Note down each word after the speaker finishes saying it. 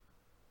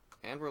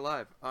And we're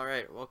live.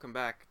 Alright, welcome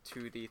back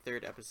to the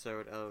third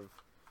episode of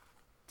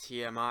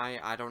TMI.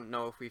 I don't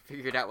know if we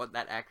figured out what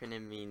that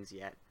acronym means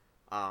yet.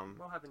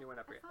 We'll have a new one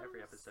every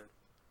episode.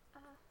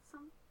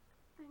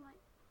 Something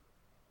like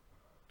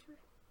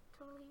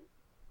totally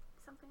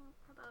something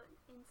about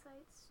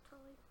insights.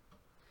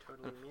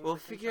 Totally. We'll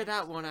figure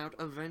that one out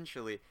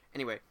eventually.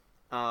 Anyway,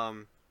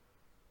 I'm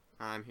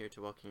here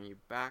to welcome you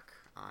back.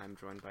 I'm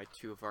joined by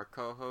two of our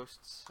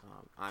co-hosts.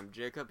 I'm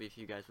Jacob, if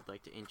you guys would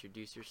like to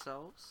introduce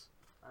yourselves.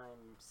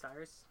 I'm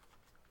Cyrus.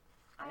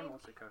 I am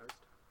also co-host.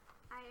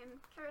 I am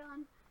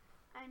Caroline.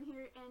 I'm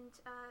here, and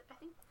I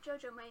think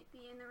JoJo might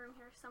be in the room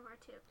here somewhere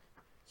too.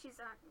 She's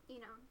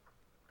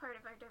part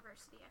of our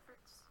diversity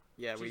efforts.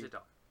 Yeah, She's a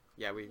dog.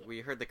 Yeah,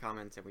 we heard the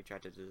comments and we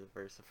tried to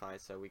diversify,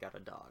 so we got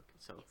a dog.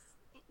 So yes,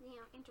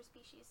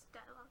 interspecies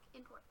dialogue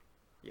important.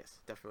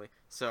 Yes, definitely.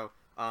 So,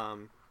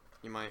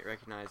 you might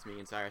recognize me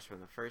and Cyrus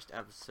from the first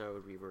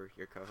episode. We were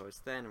your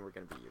co-hosts then, and we're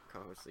going to be your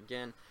co-hosts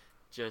again.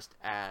 Just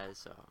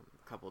as a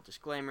couple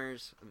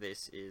disclaimers,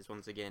 this is,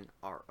 once again,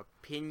 our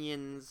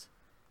opinions.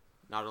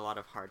 Not a lot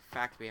of hard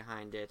fact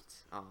behind it.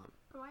 I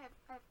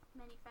have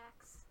many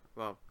facts.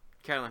 Well,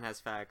 Carolyn has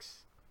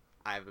facts.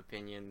 I have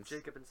opinions.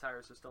 Jacob and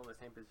Cyrus are still in the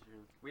same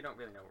position. We don't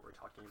really know what we're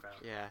talking about.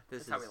 Yeah,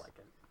 That's how we like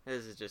it.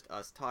 This is just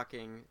us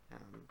talking.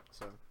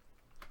 So,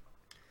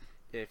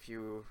 if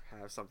you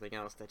have something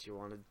else that you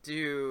want to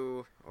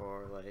do,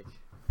 or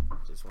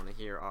just want to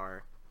hear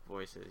our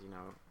voices,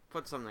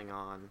 put something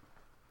on,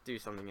 do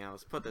something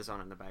else, put this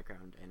on in the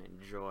background, and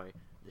enjoy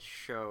the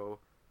show,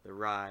 the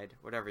ride,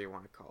 whatever you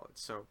want to call it.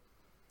 So,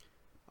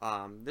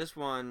 this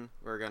one,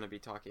 we're going to be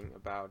talking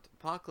about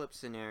apocalypse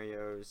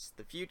scenarios,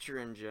 the future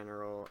in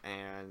general,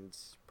 and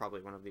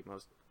probably one of the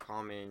most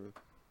common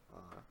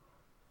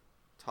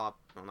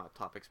not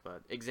topics,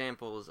 but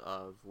examples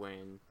of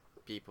when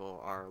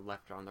people are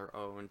left on their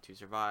own to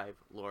survive,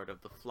 Lord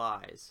of the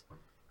Flies.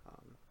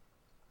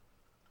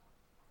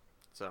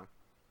 So,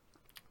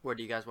 where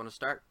do you guys want to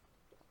start?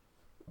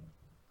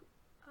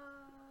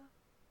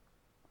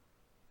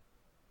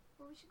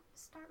 Well, we should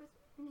start with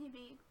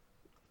maybe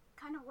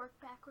kind of work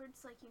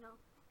backwards, let's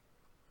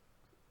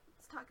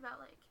talk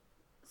about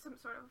some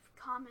sort of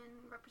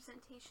common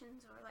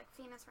representations or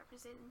famous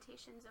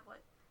representations of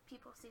what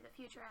people see the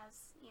future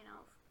as,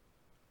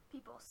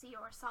 people see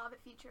or saw the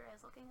future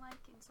as looking like,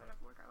 and sort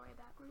of work our way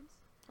backwards.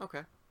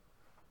 Okay.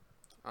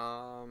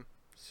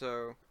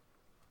 So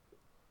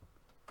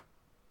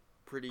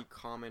pretty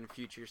common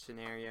future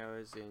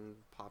scenarios in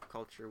pop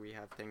culture. We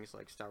have things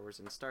like Star Wars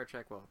and Star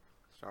Trek. Well,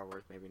 Star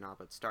Wars maybe not,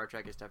 but Star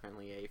Trek is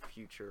definitely a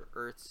future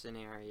Earth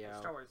scenario.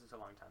 Star Wars is a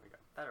long time ago.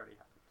 That already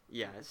happened.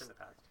 Yes. It's in the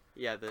past.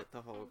 Yeah, the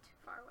whole... And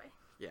far away.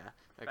 Yeah.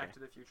 Okay. Back to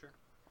the Future.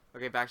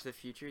 Okay, Back to the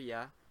Future,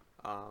 yeah.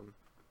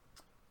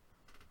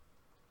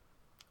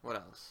 What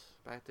else?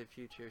 Back to the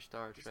Future,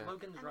 Star Trek. Does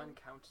Logan's Run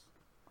count?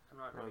 I'm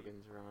not really,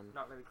 Logan's Run.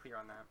 not really clear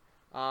on that.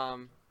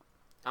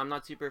 I'm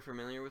not super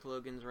familiar with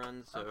Logan's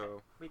Run, so...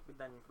 Okay.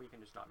 Then we can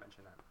just not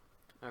mention that.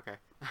 Okay.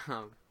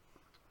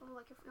 Well,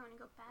 if we want to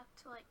go back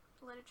to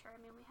literature,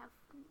 we have,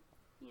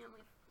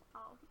 we've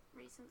all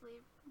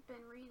recently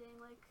been reading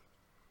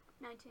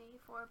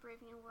 1984, Brave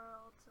New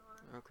World, or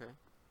Okay.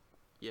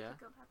 Yeah.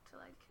 go back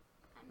to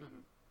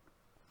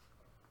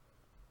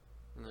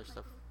And there's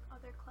stuff...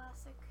 other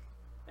classic.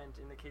 And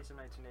in the case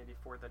of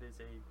 1984, that is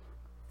a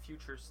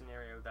future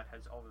scenario that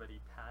has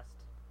already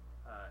passed.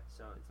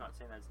 So it's not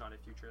saying that it's not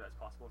a future that's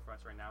possible for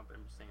us right now, but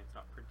I'm just saying it's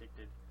not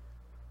predicted.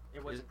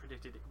 It wasn't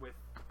predicted with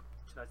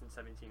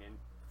 2017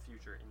 and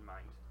future in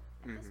mind.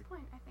 At this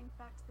point, I think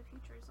Back to the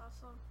Future is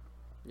also...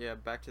 Yeah,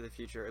 Back to the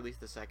Future, at least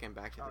the second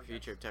Back to the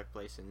Future yes. took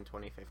place in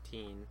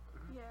 2015.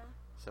 Yeah.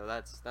 So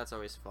that's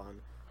always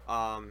fun.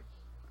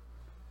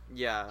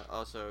 Yeah,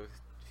 also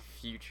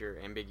future,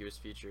 ambiguous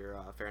future,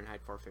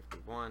 Fahrenheit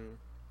 451.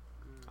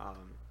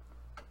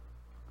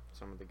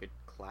 Some of the good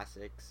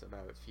classics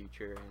about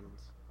future and,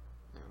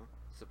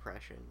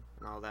 suppression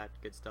and all that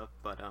good stuff.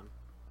 But,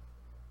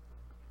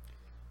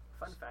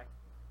 Fun fact,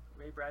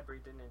 Ray Bradbury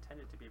didn't intend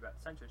it to be about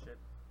censorship.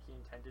 He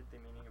intended the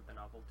meaning of the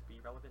novel to be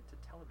relevant to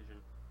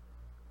television.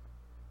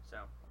 So,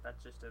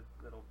 that's just a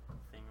little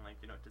thing,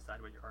 you don't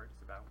decide what your art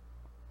is about.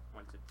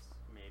 Once it's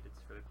made,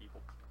 it's for the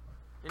people.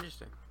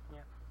 Interesting.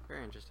 Yeah.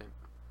 Very interesting.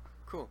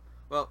 Cool.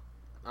 Well,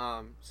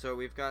 so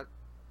we've got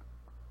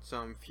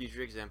some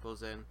future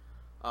examples, and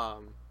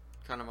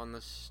kind of on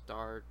the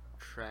Star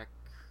Trek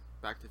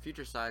Back to the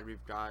Future side,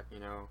 we've got,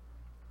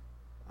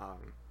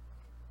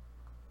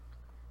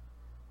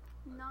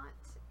 not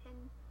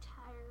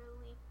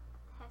entirely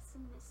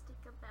pessimistic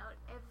about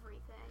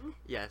everything.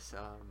 yes,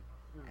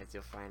 as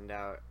you'll find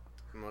out,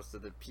 most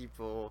of the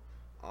people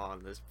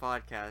on this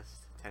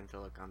podcast tend to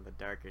look on the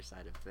darker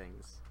side of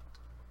things.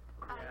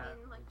 Yeah.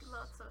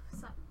 Lots of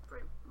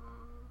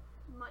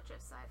much of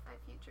sci-fi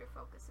future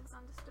focuses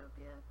on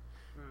dystopia.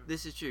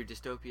 This is true.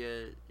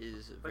 Dystopia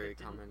is But very it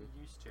didn't common.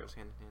 used to. Goes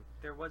hand in hand.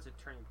 There was a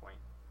turning point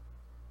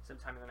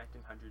sometime in the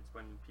 1900s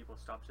when people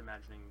stopped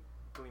imagining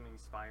gleaming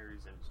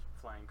spires and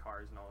flying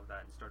cars and all of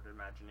that and started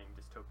imagining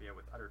dystopia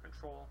with utter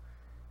control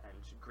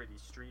and gritty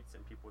streets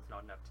and people with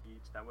not enough to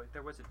eat.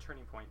 There was a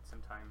turning point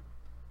sometime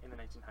in the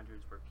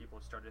 1900s where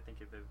people started to think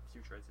of the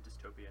future as a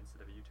dystopia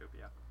instead of a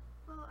utopia.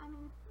 Well, I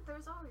mean,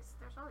 there's always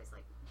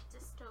like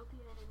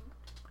dystopian and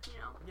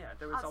Yeah,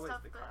 there was odd always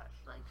stuff, the but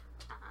clash. like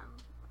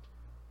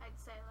I'd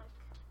say like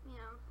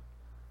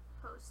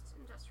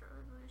post-industrial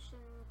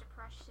revolution,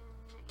 depression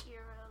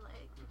era,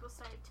 like people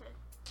started to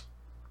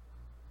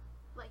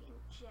like in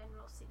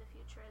general see the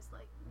future as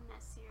like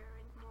messier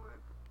and more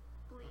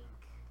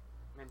bleak.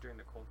 And during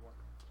the Cold War.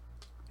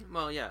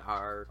 Well, yeah,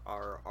 our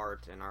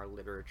art and our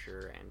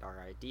literature and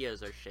our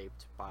ideas are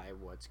shaped by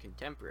what's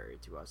contemporary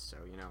to us. So,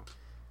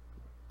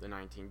 the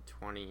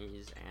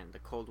 1920s and the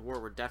Cold War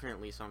were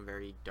definitely some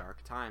very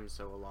dark times.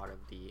 So a lot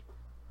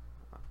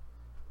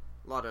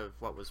of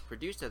what was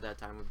produced at that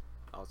time would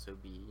also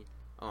be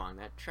along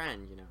that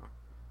trend.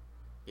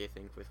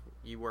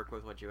 You work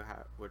with what you're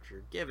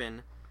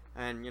given,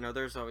 and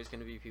there's always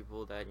going to be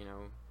people that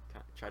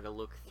try to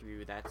look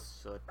through that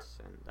soot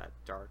and that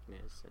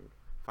darkness and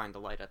find the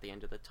light at the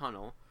end of the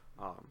tunnel.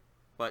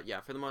 But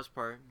yeah, for the most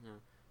part,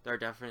 there are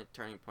definite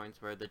turning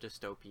points where the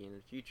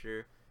dystopian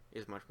future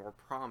is much more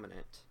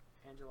prominent.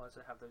 And you'll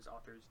also have those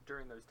authors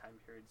during those time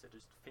periods that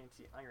just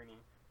fancy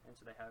irony, and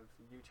so they have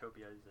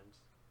utopias and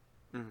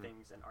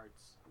things and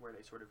arts where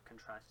they sort of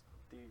contrast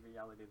the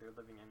reality they're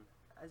living in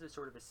as a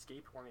sort of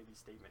escape or maybe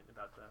statement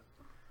about the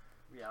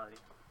reality.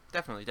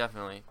 Definitely.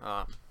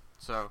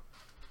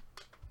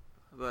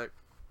 But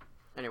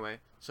anyway,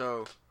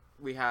 so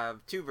we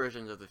have two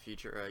versions of the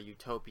future, a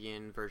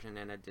utopian version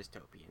and a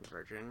dystopian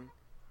version,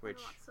 which...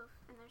 And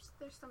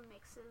there's some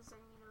mixes,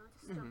 and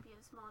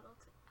dystopias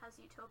modeled as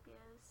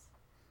utopias.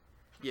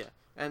 Yeah,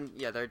 and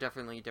there are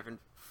definitely different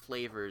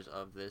flavors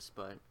of this,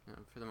 but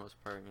for the most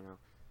part,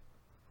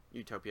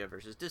 utopia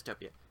versus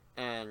dystopia.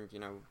 And,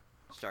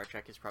 Star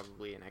Trek is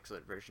probably an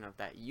excellent version of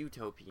that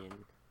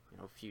utopian,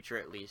 future,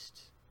 at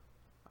least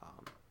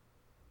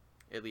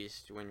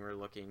when we're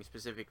looking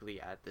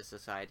specifically at the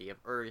Society of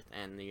Earth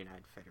and the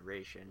United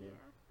Federation. Yeah,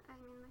 I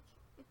mean, like,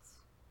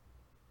 it's,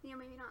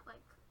 maybe not,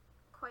 like,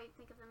 quite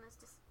think of them as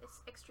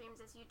extremes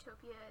as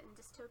utopia and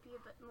dystopia,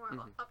 but more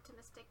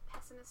optimistic,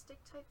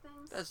 pessimistic type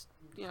things.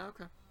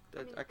 Okay.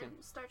 I mean,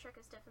 Star Trek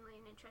is definitely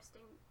an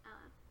interesting,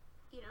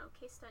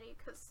 case study,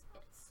 because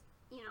it's,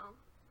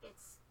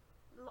 it's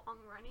long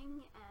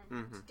running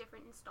and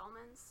different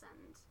installments,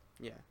 and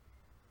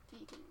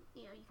you can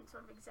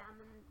sort of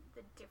examine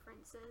the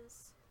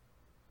differences.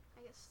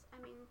 I guess, I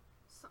mean,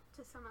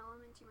 to some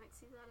element you might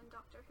see that in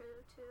Doctor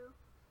Who too.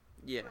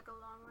 Yeah. Like a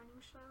long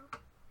running show.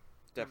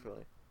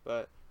 Definitely.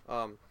 But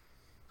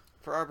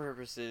for our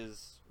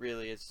purposes,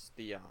 really, it's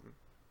the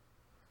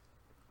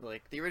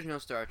original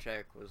Star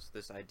Trek was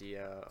this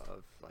idea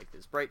of like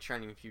this bright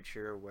shining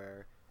future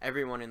where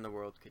everyone in the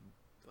world could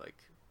like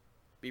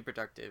be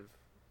productive,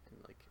 and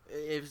like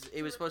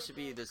it was supposed to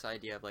be this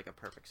idea of like a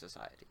perfect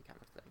society kind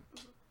of thing.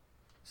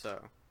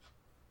 So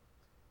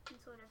and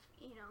sort of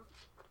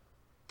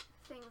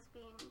things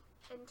being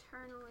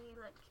internally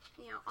like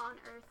on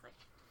Earth, like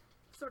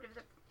sort of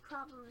the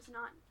problems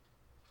not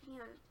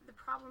the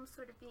problems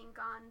sort of being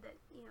gone, that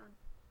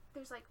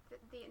there's like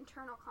the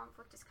internal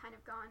conflict is kind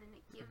of gone, and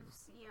it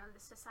gives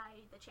the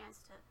society the chance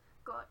to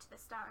go out to the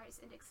stars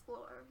and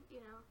explore.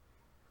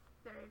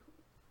 They're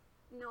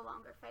no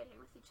longer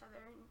fighting with each other,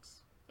 and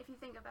if you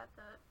think about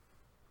the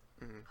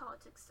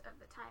politics of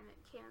the time it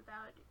came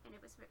about, and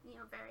it was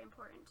very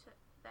important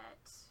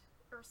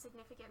or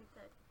significant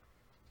that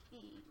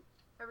the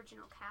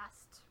original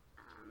cast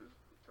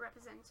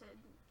represented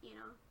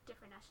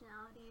different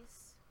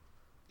nationalities.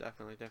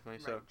 Definitely.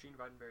 Right. So Gene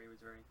Roddenberry was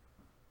very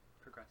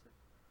progressive.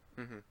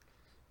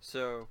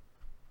 So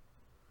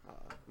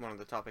one of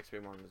the topics we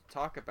wanted to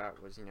talk about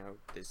was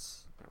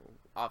this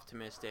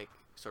optimistic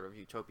sort of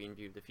utopian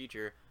view of the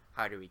future.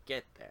 How do we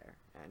get there,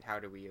 and how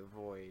do we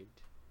avoid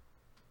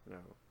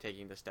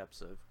taking the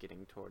steps of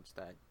getting towards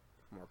that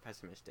more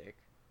pessimistic,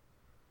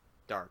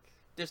 dark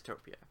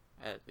dystopia?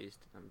 At least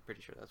I'm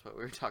pretty sure that's what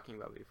we were talking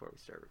about before we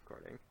started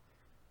recording.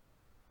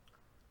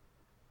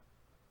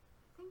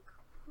 I think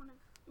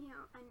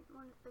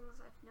one of the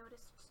things I've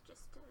noticed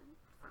just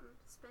from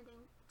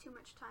spending too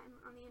much time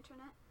on the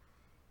internet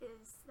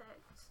is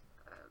that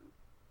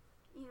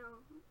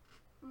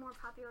more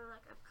popular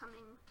like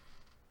upcoming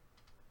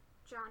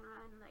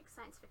genre and like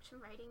science fiction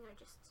writing, or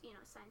just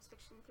science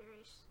fiction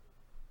theories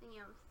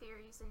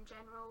in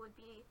general, would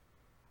be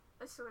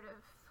a sort of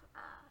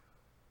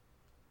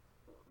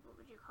what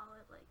would you call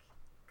it, like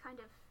kind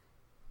of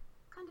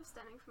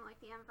stemming from like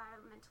the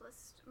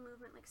environmentalist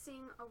movement, like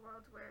seeing a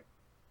world where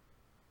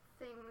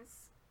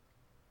things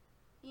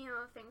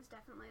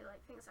definitely,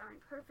 like, things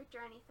aren't perfect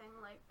or anything,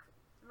 like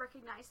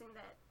recognizing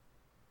that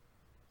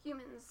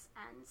humans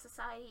and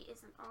society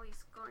isn't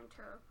always going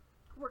to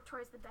work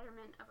towards the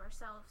betterment of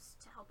ourselves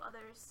to help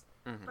others,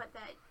 but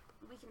that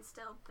we can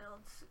still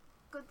build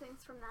good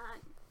things from that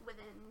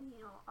within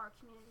our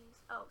communities.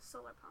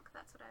 Solar punk,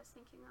 that's what I was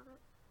thinking of it.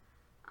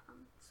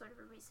 Sort of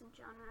a recent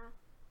genre,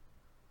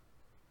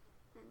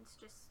 and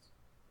just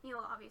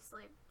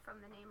obviously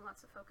from the name,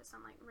 lots of focus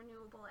on like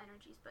renewable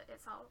energies, but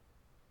it's all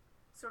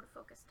sort of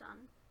focused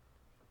on,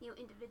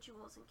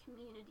 individuals and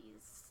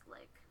communities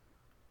like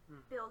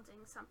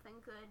building something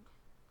good,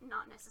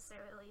 not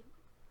necessarily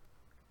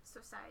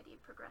society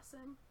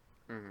progressing,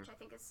 which I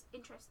think is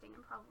interesting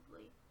and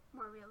probably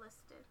more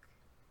realistic.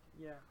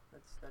 Yeah,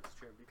 that's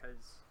true,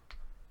 because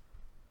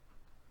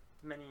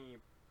many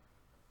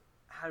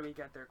how do we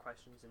get there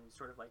questions and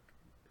sort of like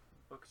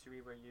books you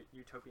read where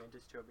utopia and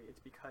dystopia,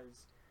 it's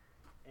because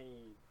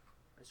a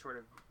sort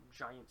of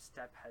giant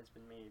step has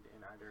been made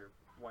in either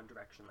one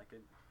direction, like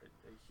a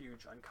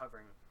huge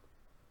uncovering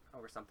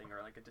or something,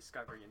 or like a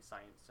discovery in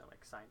science. So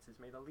like science has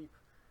made a leap,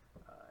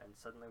 and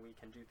suddenly we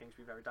can do things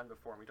we've never done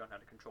before, and we don't know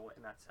how to control it,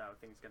 and that's how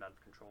things get out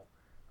of control.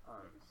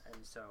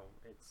 And so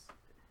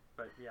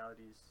but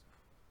reality is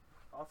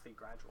awfully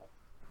gradual,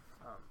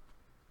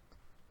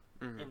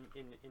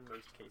 in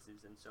most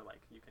cases, and so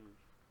like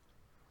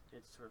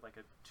it's sort of like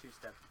a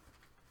 2-step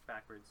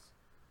backwards,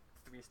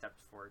 3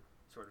 steps forward,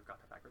 sort of got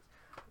that backwards,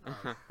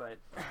 but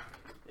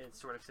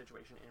it's sort of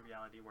situation in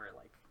reality where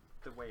like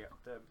probably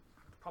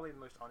the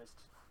most honest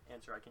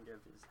answer I can give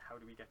is, how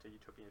do we get to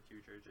utopian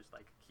future? Just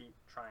like keep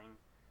trying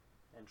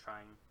and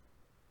trying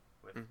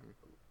with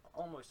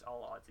almost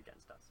all odds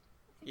against us.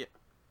 Yeah.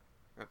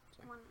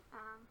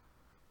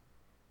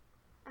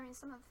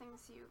 Some of the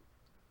things you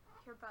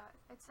hear about,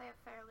 I'd say a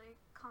fairly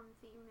common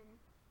theme in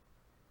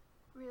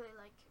really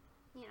like,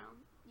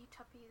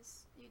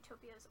 utopias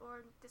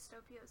or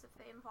dystopias, if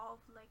they involve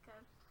like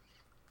a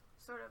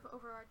sort of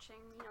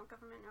overarching,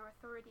 government or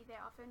authority, they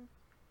often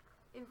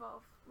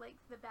involve like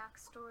the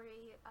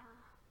backstory,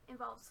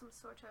 involves some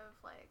sort of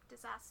like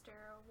disaster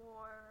or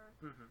war,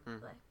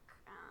 like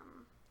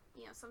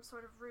some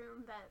sort of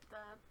room that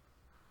the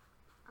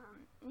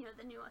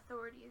new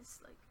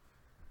authorities like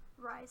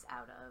rise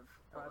out of.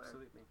 Oh,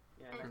 absolutely.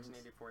 Yeah, in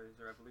 1984 there's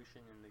a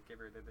revolution in The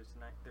Giver. There's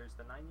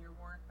the 9-Year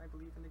War, I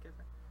believe, in The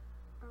Giver.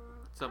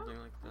 Something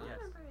like that. I don't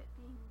remember it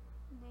being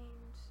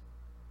named.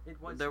 It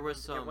was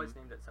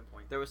named at some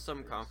point. There was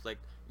some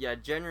conflict. Yeah,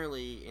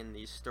 generally in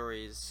these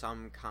stories,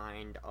 some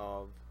kind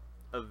of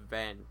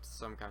event,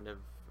 some kind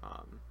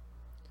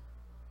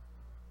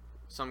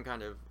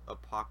of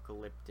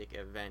apocalyptic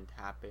event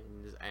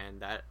happens, and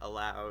that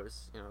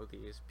allows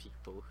these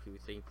people who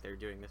think they're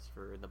doing this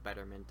for the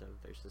betterment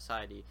of their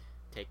society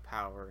take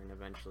power, and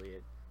eventually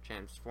it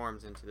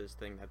transforms into this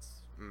thing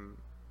that's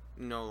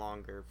no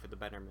longer for the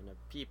betterment of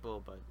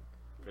people, but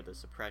for the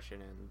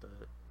suppression and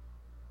the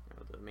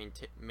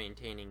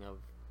maintaining of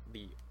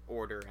the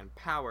order and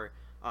power.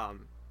 There's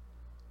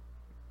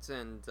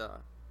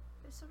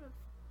sort of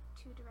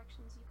 2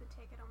 directions you could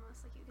take it,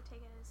 almost like you could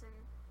take it as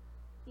in,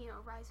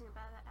 rising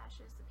above the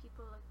ashes, the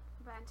people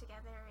band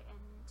together,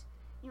 and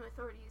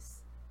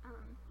authorities,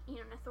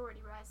 an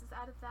authority rises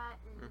out of that,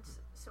 and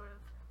sort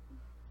of,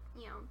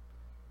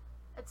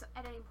 it's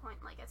at any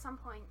point, like at some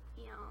point,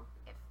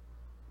 if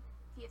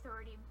the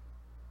authority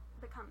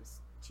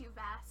becomes too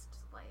vast,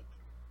 like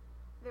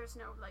there's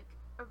no like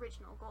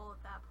original goal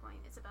at that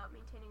point. It's about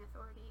maintaining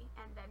authority,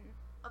 and then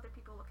other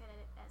people look at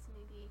it as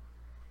maybe,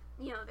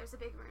 there's a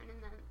big ruin, and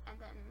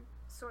then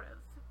sort of,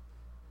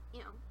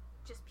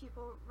 just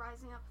people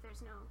rising up.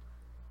 There's no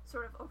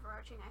sort of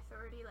overarching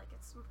authority, like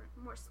it's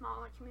more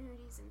smaller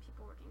communities and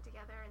people working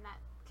together, and that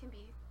can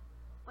be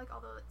like,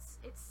 although it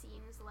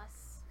seems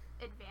less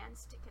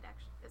advanced,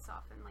 it's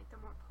often like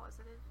the more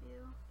positive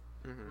view.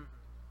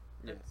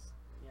 Yes.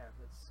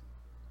 That's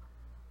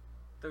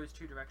those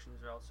 2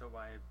 directions are also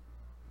why,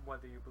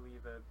 whether you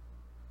believe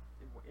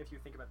if you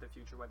think about the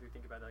future, whether you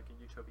think about like a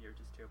utopia or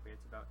dystopia,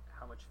 it's about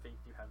how much faith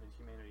you have in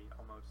humanity,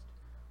 almost,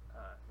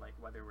 like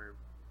whether we're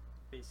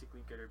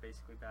basically good or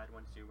basically bad.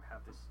 Once you have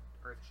this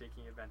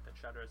earth-shaking event that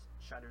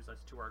shatters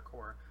us to our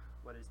core,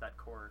 what is that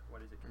core?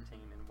 What does it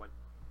contain, and what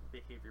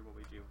behavior will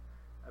we do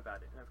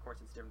about it? And of course,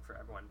 it's different for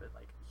everyone, but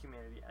like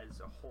humanity as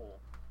a whole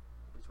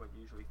is what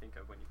you usually think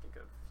of when you think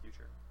of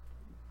future.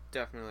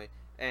 Definitely.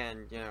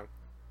 And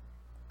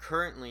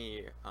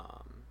currently,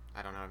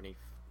 I don't have any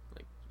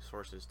like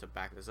sources to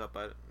back this up,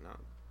 but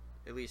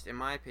at least in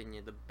my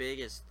opinion, the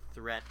biggest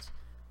threat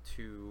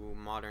to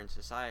modern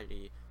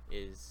society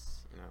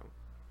is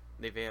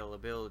the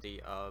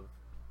availability of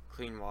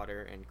clean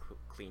water and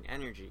clean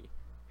energy,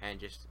 and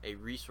just a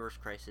resource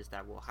crisis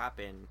that will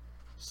happen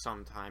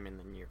sometime in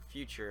the near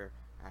future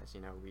as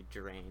we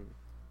drain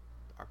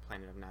our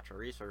planet of natural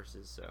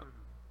resources. So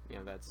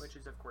that's, which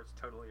is of course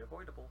totally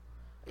avoidable.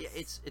 Yeah,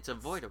 it's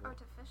avoidable. It's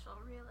artificial,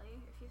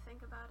 really, if you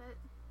think about it.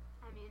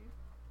 I mean,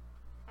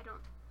 I didn't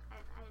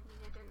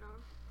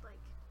know, like,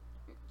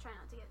 try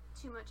not to get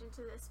too much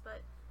into this,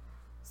 but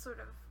sort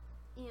of,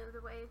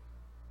 the way,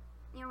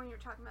 when you're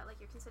talking about, like,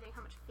 you're considering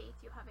how much faith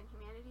you have in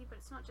humanity, but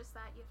it's not just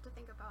that. You have to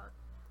think about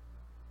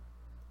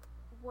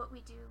what we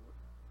do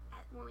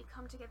when we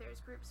come together as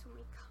groups, when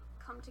we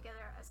come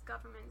together as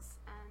governments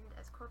and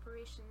as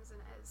corporations and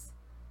as,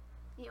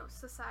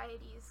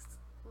 societies,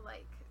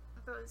 like,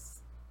 those,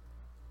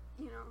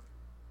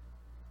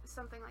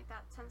 something like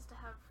that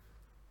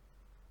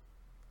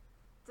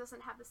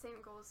doesn't have the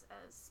same goals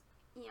as,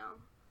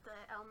 the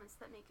elements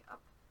that make it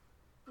up,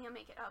 and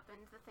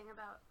the thing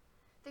about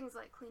things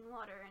like clean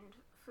water and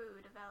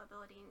food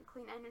availability and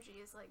clean energy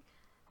is like,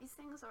 these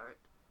things are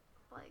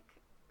like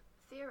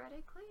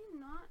theoretically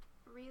not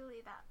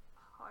really that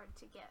hard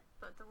to get,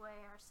 but the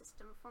way our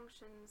system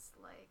functions,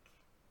 like,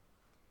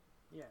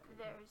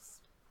 there's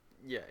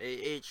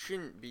it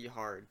shouldn't be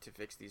hard to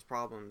fix these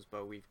problems,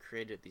 but we've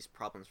created these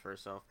problems for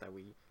ourselves that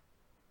we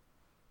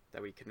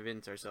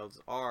convince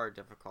ourselves are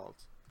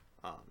difficult,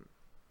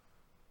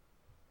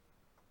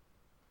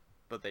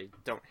 but they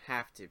don't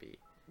have to be.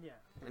 Yeah.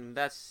 And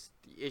that's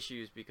the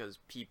issue, is because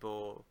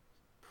people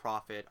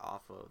profit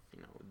off of,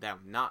 them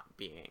not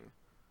being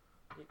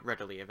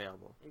readily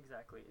available.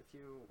 Exactly.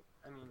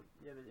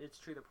 It's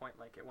true, the point,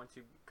 like, once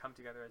you come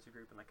together as a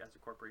group and, like, as a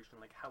corporation,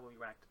 like, how will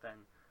you act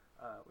then?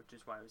 Which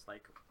is why I was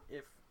like,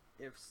 if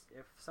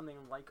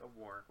something like a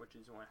war, which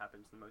is what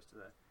happens in most of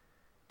the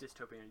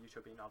dystopian or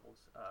utopian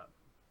novels,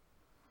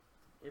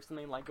 if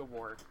something like a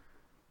war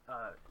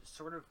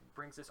sort of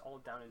brings us all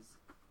down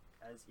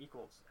as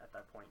equals at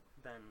that point,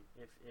 then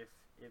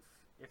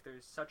if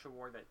there's such a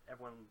war that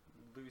everyone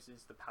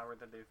loses the power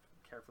that they've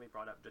carefully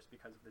brought up just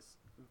because of this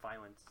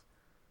violence,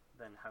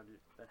 then how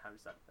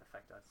does that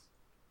affect us?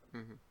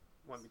 Mm-hmm.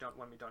 When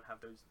we don't have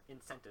those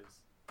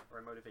incentives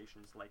or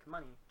motivations like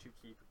money to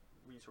keep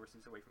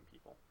resources away from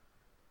people.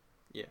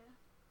 Yeah.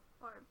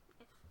 Or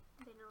if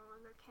they no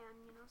longer can,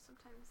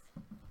 sometimes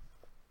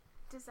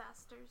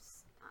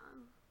disasters.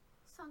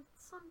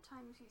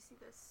 Sometimes you see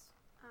this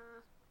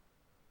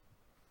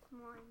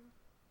more in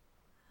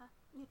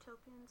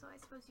utopian, so I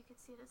suppose you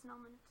could see it as an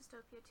element of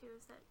dystopia too,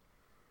 is that,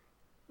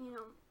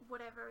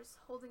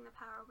 whatever's holding the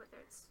power, whether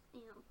it's,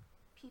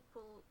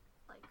 people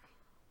like,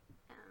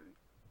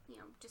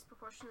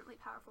 disproportionately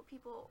powerful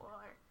people,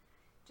 or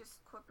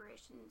just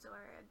corporations or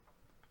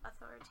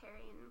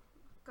authoritarian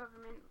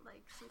government,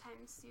 like,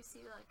 sometimes you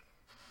see, like,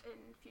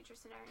 in future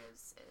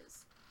scenarios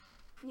is,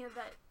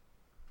 that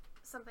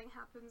something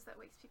happens that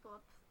wakes people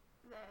up,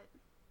 that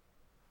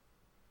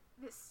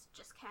this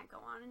just can't go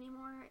on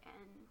anymore,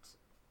 and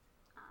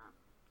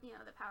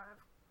the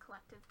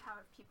power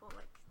of people,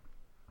 like,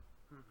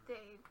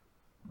 they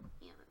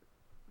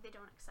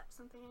don't accept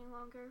something any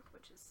longer,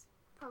 which is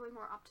probably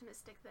more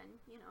optimistic than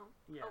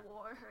a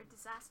war or a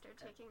disaster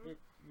taking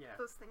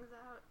those things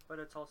out. But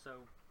it's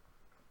also,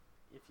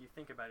 if you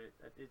think about it,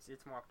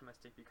 it's more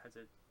optimistic because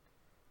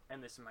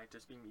and this might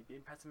just be me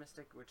being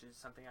pessimistic, which is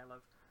something I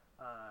love,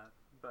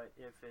 but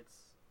if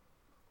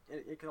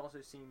it could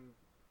also seem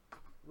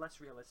less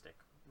realistic,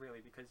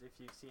 really, because if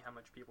you see how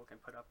much people can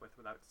put up with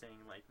without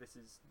saying, like, this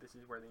is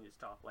where they need to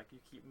stop, like, you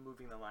keep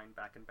moving the line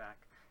back and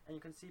back, and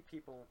you can see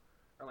people,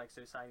 or, like,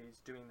 societies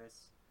doing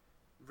this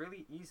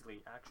really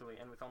easily, actually,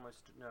 and with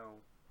almost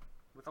no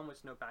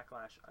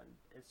backlash.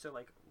 And so,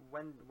 like,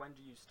 when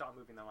do you stop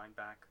moving the line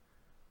back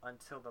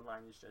until the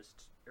line is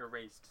just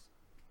erased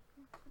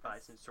by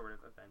some sort of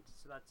event?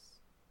 So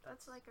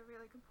that's like a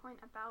really good point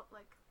about,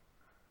 like,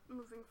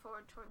 moving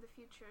forward toward the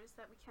future, is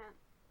that we can't,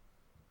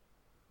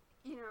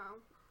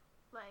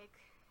 like,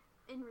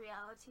 in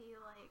reality,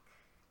 like,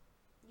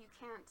 you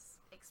can't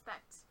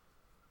expect,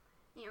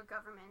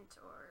 government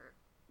or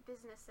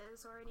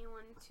businesses or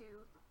anyone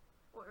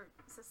or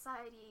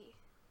society,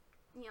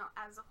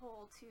 as a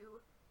whole to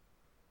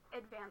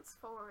advance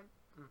forward,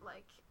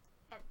 like,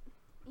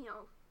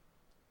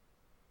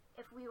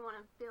 if we want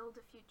to build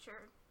the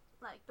future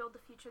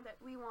that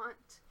we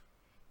want,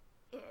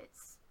 it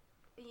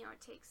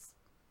takes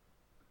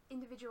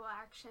individual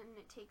action,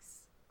 it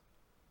takes,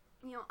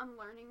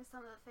 unlearning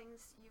some of the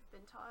things you've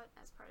been taught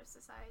as part of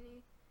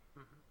society.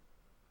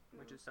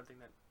 Which is something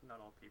that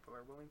not all people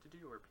are willing to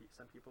do, or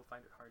some people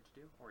find it hard to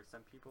do, or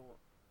some people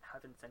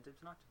have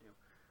incentives not to do,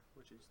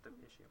 which is the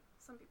issue.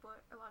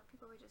 A lot of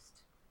people are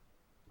just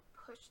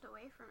pushed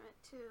away from it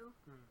too,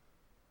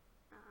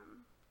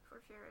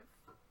 for fear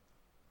of,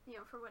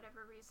 for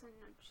whatever reason,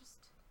 or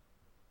just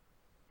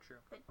True.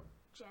 the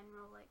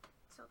general, like,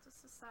 tilt of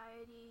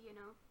society.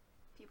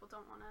 People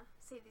don't want to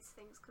say these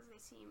things because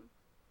they seem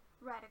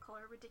radical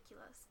or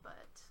ridiculous,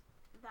 but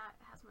that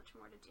has much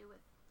more to do with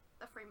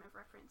the frame of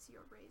reference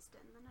you're raised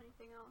in than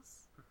anything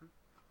else.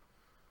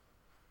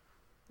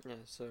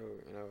 Yeah, so,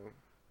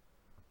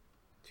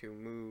 to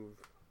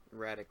move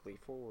radically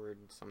forward,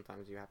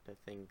 sometimes you have to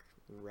think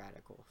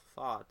radical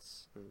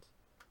thoughts, and,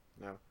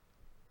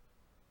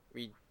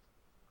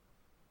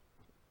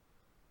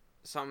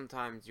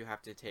 sometimes you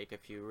have to take a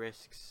few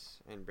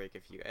risks and break a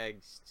few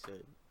eggs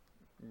to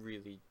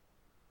really,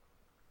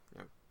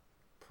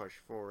 push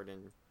forward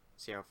and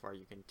see how far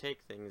you can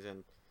take things.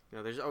 And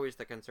there's always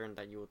the concern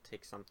that you will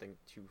take something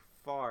too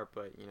far,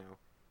 but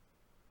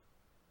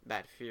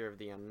that fear of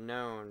the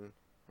unknown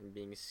and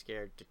being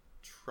scared to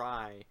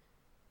try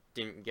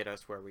didn't get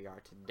us where we are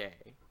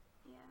today.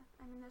 Yeah,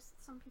 I mean, there's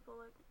some people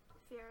that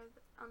fear,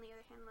 on the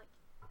other hand, like,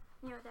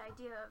 the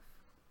idea of,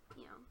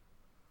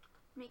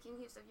 making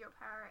use of your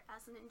power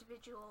as an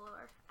individual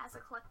or as a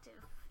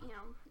collective,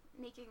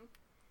 making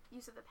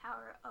use of the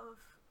power of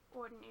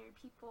ordinary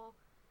people.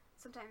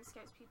 sometimes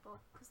scares people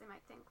because they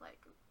might think,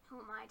 like, who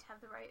am I to have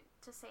the right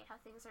to say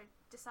how things are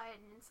decided?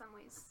 And in some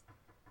ways,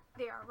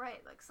 they are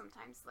right. Like,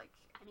 sometimes, like,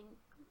 I mean,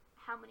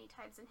 how many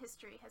times in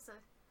history has a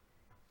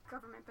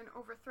government been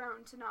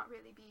overthrown to not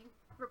really be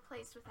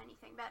replaced with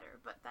anything better?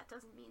 But that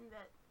doesn't mean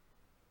that,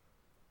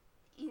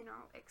 you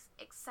know,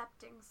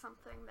 accepting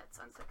something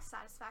that's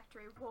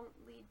unsatisfactory won't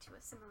lead to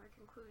a similar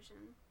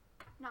conclusion.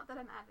 Not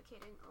that I'm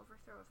advocating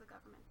overthrow of the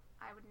government.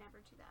 I would never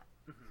do that.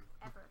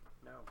 Ever.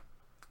 No.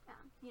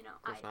 You know,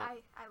 Of course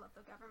not. I love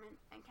the government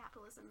and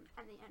capitalism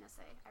and the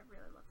NSA. I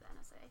really love the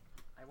NSA.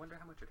 I wonder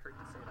how much it hurt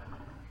to say that.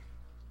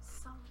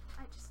 So,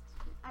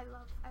 I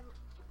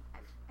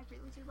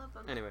really do love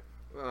them. Anyway,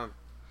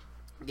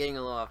 getting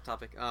a little off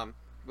topic.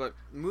 But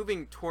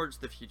moving towards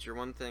the future,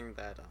 one thing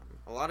that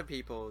a lot of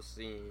people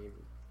seem,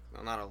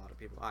 well, not a lot of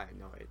people, I have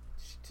no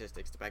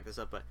statistics to back this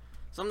up, but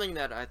something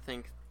that I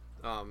think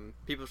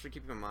people should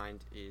keep in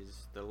mind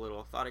is the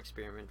little thought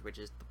experiment, which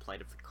is the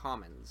plight of the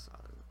commons.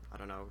 I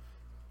don't know if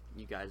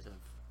you guys have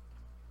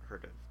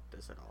heard of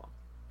this at all.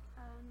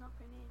 Not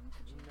by name,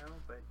 could you? No,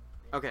 but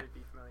it Okay. should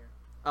be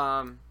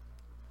familiar.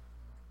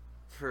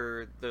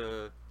 For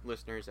the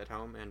listeners at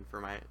home and for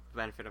my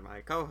benefit of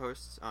my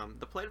co-hosts,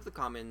 the plight of the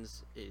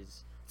commons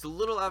it's a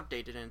little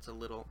outdated and it's a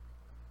little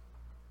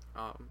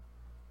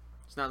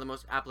it's not the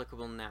most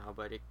applicable now,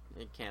 but it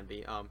can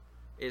be.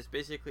 It's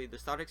basically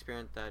this thought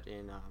experiment that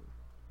in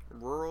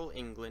rural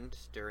England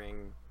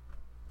during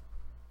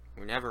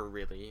whenever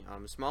really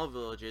small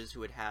villages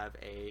would have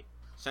a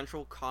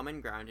central common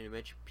ground in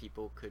which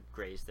people could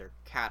graze their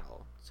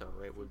cattle. So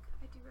it would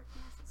I do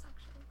recognize this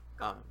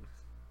actually.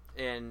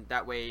 and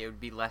that way it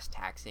would be less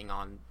taxing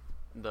on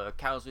the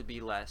cows, would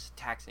be less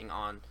taxing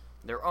on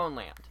their own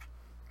land,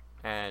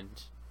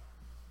 and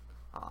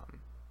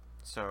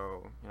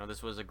so you know,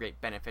 this was a great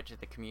benefit to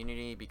the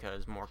community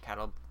because more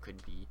cattle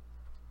could be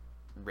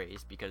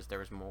raised because there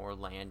was more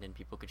land and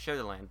people could share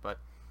the land. But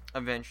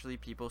eventually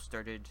people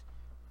started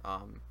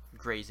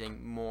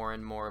grazing more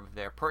and more of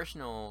their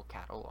personal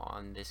cattle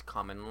on this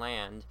common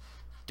land,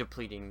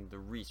 depleting the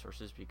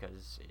resources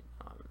because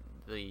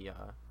the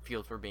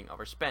fields were being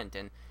overspent.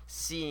 And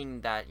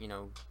seeing that, you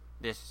know,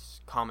 this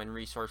common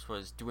resource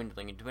was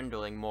dwindling and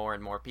dwindling, more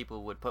and more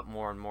people would put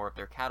more and more of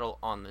their cattle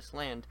on this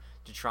land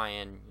to try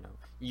and, you know,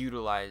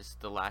 utilize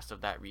the last of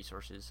that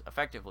resources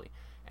effectively.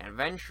 And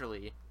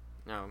eventually,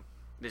 you know,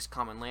 this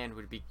common land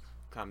would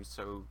become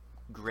so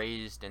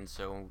grazed and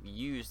so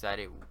used that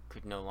it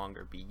could no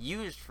longer be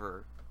used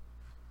for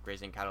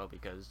grazing cattle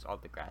because all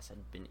the grass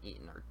had been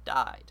eaten or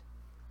died.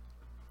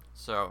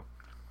 So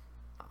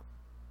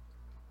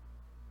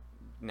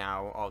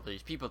now all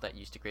these people that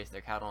used to graze their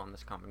cattle on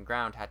this common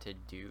ground had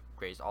to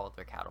graze all of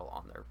their cattle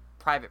on their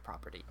private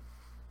property,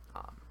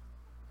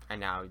 and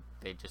now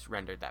they just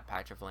rendered that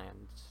patch of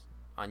land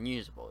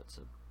unusable. It's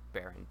a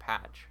barren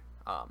patch,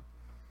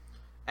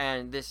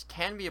 and this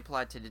can be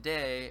applied to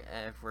today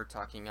if we're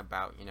talking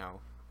about, you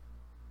know,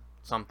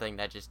 something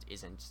that just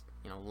isn't,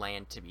 you know,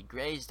 land to be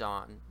grazed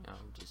on. You know,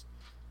 just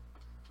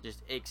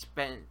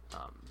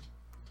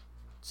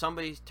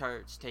somebody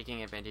starts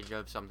taking advantage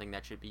of something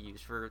that should be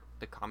used for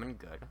the common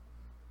good.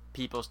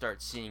 People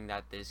start seeing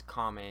that this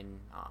common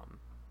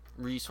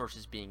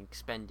resources being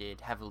expended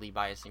heavily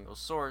by a single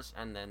source,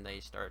 and then they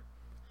start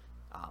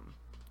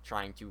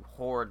trying to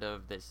hoard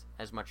of this,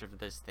 as much of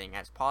this thing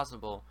as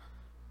possible,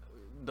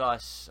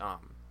 thus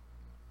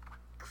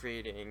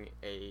creating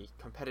a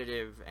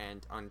competitive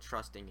and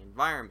untrusting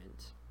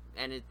environment.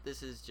 And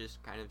this is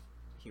just kind of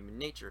human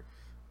nature.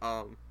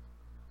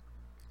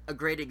 A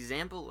great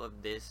example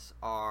of this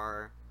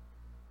are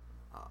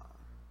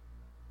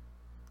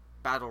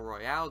battle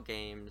royale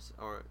games,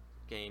 or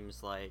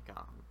games like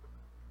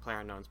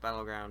PlayerUnknown's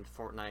Battleground,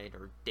 Fortnite,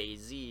 or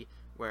DayZ,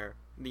 where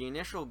the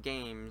initial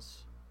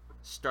games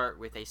start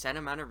with a set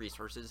amount of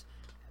resources,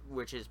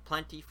 which is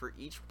plenty for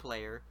each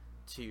player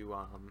to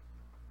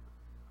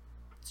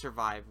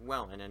survive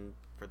well in. And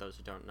for those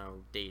who don't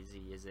know,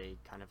 DayZ is a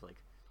kind of like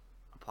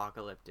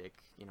apocalyptic,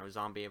 you know,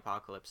 zombie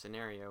apocalypse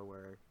scenario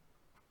where,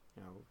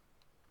 you know,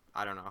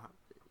 I don't know,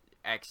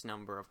 X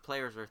number of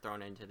players are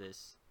thrown into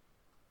this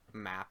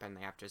map and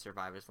they have to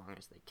survive as long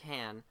as they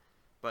can.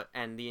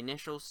 And the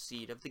initial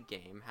seed of the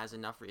game has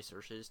enough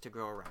resources to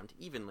grow around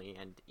evenly,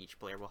 and each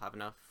player will have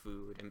enough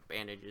food and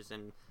bandages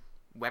and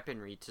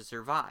weaponry to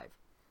survive.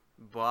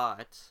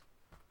 But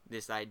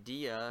this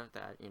idea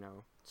that, you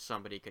know,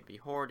 somebody could be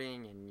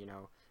hoarding, and, you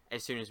know,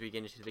 as soon as we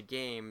get into the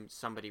game,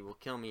 somebody will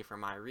kill me for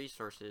my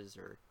resources,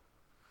 or,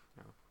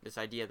 you know, this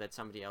idea that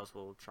somebody else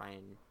will try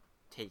and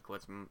take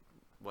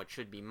what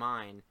should be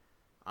mine,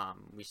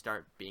 we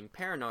start being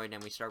paranoid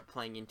and we start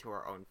playing into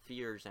our own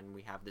fears, and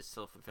we have this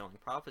self-fulfilling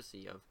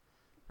prophecy of,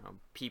 you know,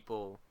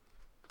 people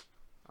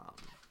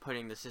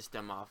putting the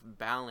system off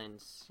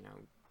balance, you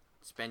know,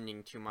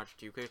 spending too much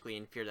too quickly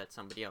in fear that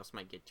somebody else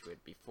might get to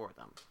it before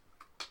them.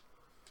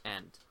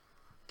 And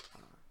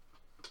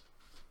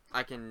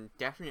I can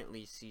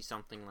definitely see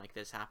something like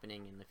this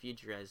happening in the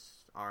future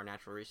as our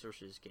natural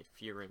resources get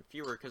fewer and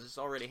fewer, because it's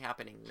already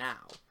happening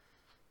now.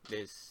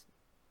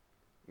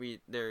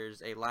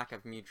 there's a lack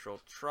of mutual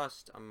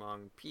trust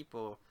among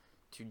people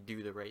to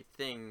do the right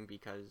thing,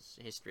 because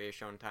history has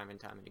shown time and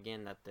time and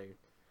again that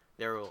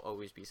there will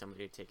always be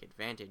somebody to take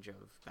advantage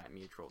of that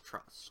mutual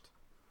trust,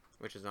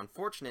 which is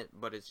unfortunate,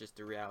 but it's just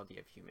the reality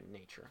of human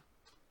nature.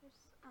 There's,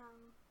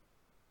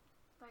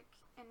 like,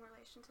 in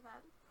relation to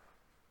that,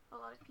 a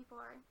lot of people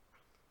are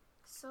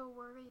so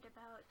worried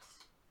about,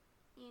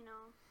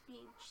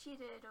 being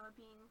cheated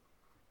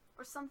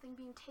or something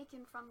being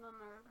taken from them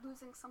or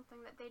losing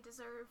something that they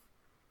deserve,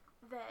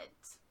 that,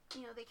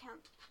 they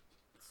can't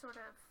sort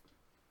of,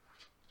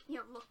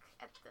 look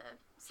at the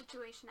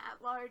situation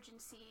at large and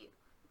see,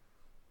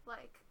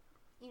 like,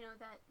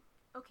 that,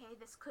 okay,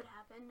 this could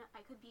happen.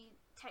 I could be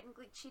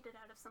technically cheated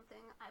out of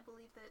something I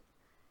believe that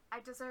I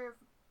deserve,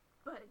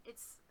 but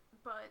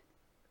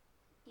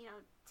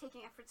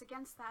taking efforts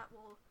against that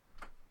will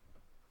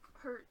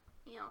hurt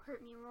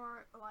me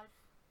more. A lot of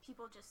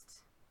people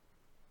just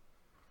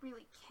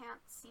really can't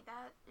see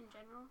that in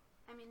general.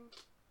 I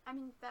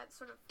mean that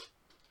sort of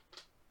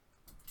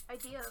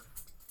idea of,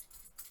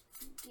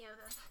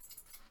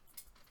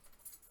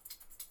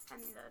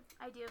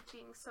 the idea of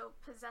being so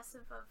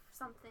possessive of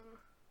something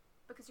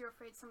because you're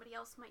afraid somebody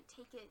else might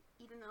take it,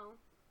 even though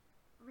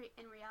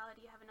in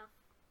reality you have enough.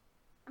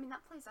 I mean,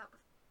 that plays out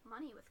with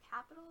money, with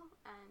capital,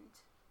 and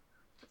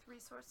with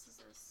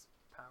resources as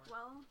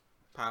well.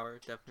 Power,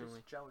 definitely.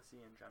 Just jealousy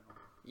in general.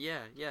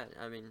 Yeah,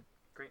 I mean...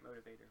 Great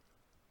motivator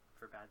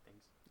for bad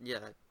things.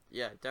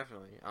 Yeah,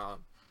 definitely.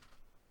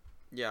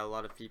 Yeah, a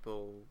lot of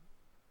people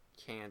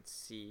can't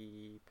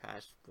see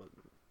past what...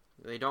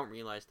 They don't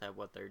realize that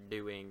what they're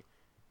doing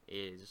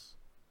is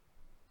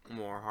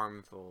more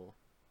harmful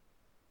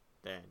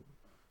than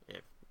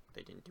if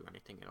they didn't do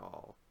anything at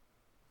all.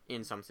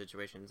 In some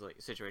situations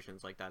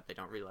like that, they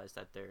don't realize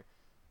that they're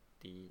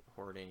the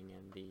hoarding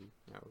and the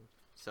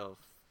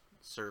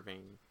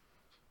self-serving,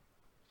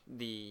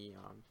 the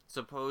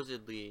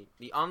supposedly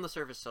the on the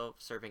surface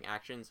self-serving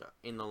actions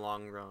in the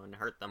long run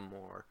hurt them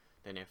more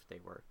than if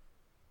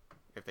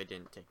they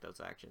didn't take those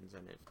actions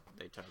and if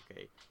they took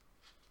a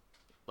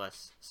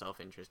less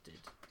self-interested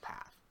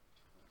path.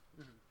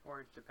 Mm-hmm.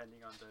 Or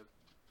depending on the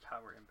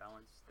power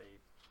imbalance, they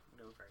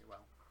know very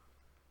well,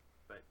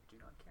 but do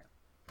not care.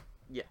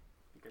 Yeah.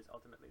 Because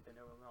ultimately they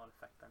know it will not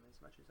affect them as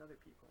much as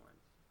other people, and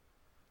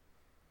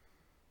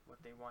what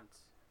they want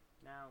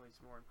now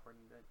is more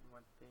important than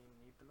what they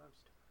need the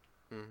most.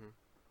 Mm-hmm.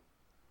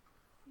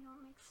 It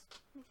makes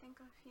me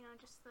think of,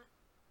 just the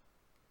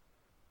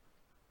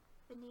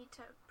need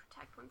to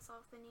protect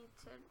oneself, the need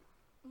to,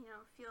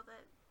 feel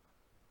that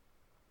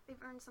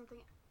they've earned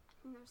something.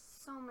 And there's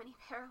so many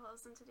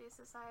parallels in today's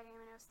society. I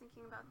mean, I was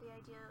thinking about the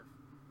idea of,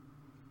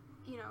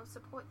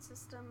 support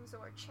systems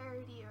or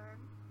charity or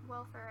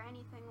welfare or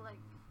anything. Like,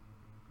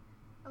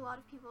 a lot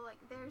of people,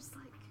 there's,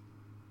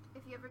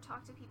 if you ever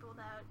talk to people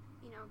about,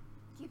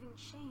 giving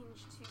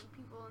change to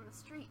people in the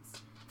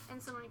streets,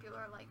 and so many people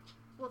are like,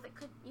 well, they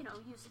could,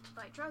 use it to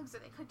buy drugs, or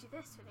they could do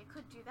this, or they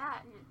could do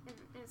that, and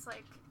it's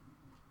like,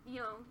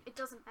 it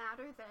doesn't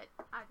matter that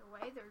either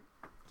way they're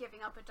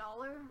giving up $1.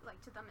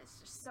 To them it's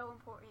just so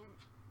important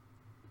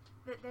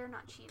that they're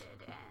not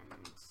cheated.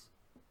 And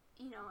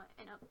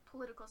in a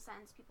political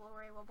sense, people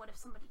worry, well, what if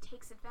somebody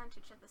takes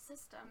advantage of the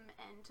system,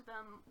 and to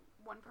them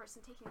one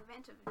person taking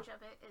advantage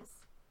of it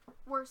is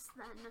worse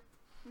than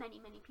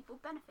many people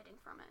benefiting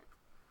from it.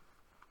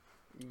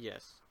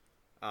 Yes.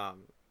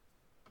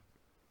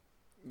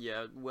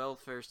 Yeah,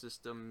 welfare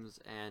systems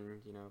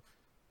and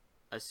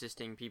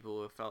assisting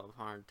people who fell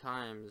hard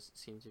times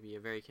seem to be a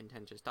very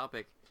contentious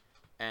topic,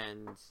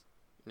 and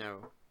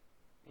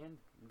and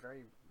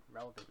very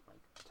relevant.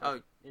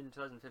 In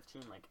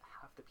 2015,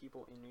 half the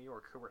people in New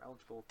York who were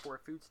eligible for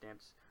food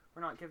stamps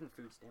were not given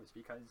food stamps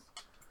because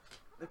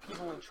the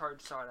people in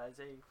charge saw it as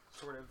a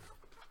sort of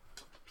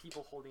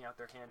people holding out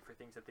their hand for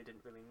things that they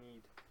didn't really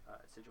need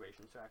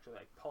situation. So actually,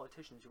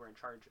 politicians who were in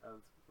charge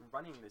of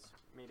running this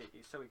made it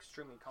so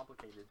extremely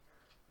complicated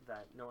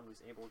that no one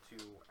was able to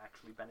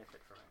actually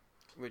benefit from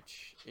it.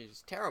 Which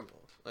is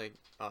terrible. A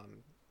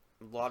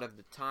lot of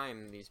the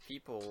time, these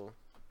people,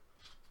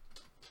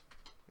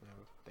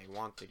 they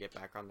want to get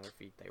back on their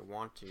feet. They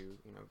want to,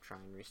 try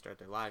and restart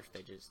their lives.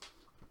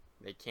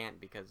 They can't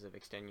because of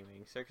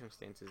extenuating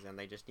circumstances, and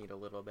they just need a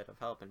little bit of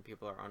help, and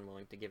people are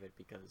unwilling to give it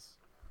because...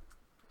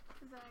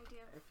 The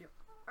idea of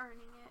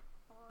earning it,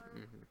 or...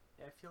 Mm-hmm.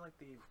 Yeah, I feel like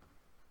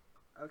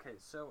Okay,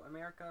 so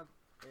America,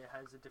 it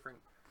has a different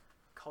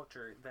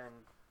culture than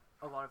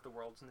a lot of the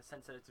world's in the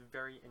sense that it's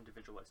very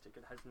individualistic.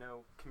 It has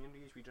no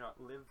communities. We do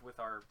not live with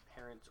our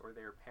parents or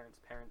their parents'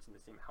 parents in the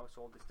same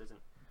household. This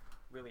doesn't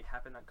really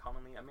happen that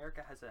commonly.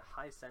 America has a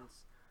high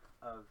sense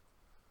of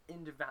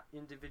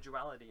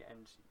individuality,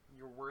 and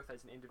your worth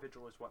as an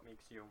individual is what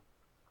makes you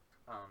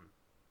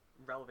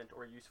relevant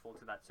or useful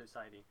to that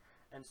society.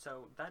 And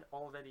so that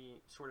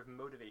already sort of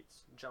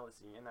motivates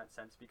jealousy in that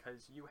sense,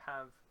 because you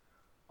have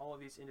all of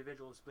these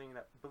individuals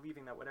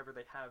believing that whatever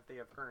they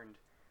have earned.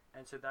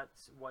 And so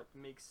that's what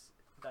makes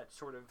that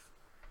sort of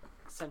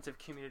sense of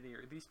community,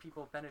 or these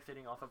people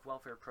benefiting off of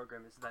welfare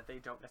programs that they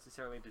don't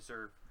necessarily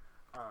deserve,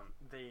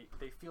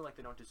 they feel like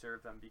they don't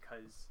deserve them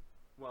because,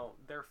 well,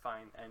 they're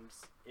fine, and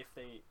if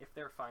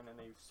they're fine, then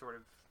they sort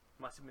of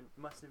must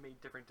have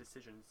made different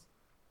decisions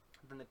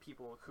than the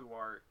people who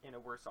are in a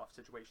worse off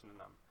situation than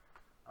them.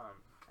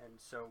 And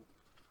so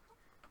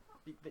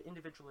the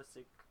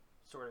individualistic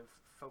sort of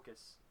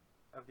focus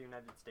of the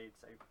United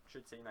States, I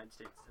should say United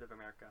States instead of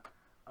America,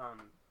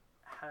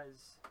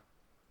 has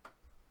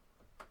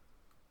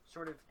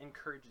sort of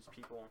encourages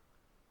people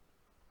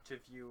to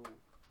view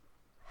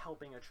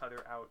helping each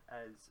other out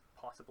as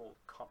possible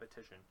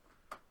competition.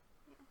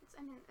 Yeah,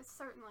 it's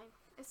certainly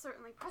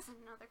present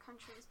in other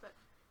countries, but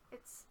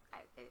it's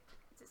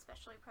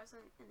especially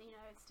present in the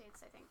United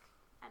States, I think.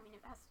 I mean,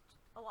 it has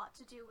a lot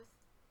to do with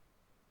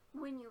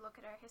when you look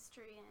at our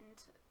history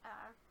and,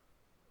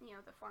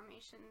 the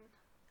formation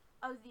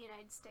of the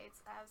United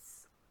States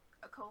as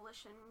a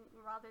coalition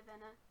rather than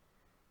a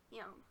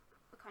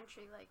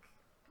country like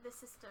the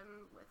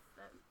system with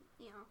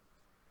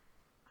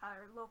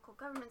our local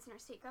governments and our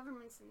state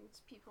governments and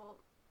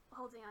people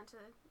holding on to,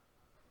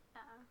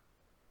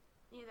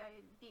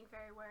 being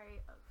very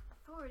wary of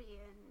authority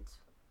and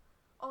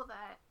all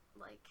that.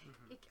 Like,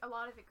 a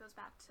lot of it goes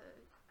back to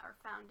our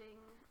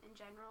founding in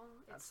general.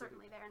 It's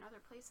certainly there in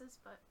other places,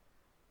 but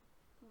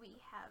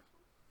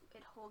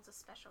it holds a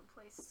special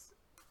place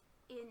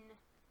in,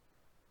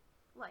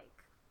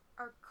 like,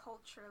 our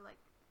culture,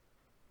 like,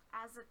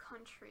 as a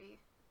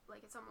country.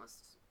 Like, it's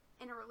almost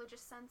in a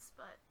religious sense,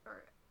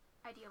 or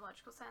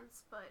ideological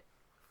sense, but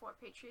for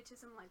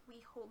patriotism, like, we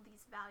hold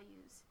these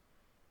values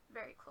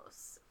very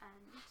close,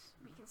 and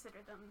we consider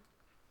them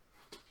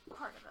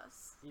part of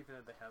us. Even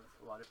though they have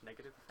a lot of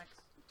negative effects.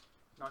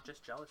 Not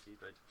just jealousy,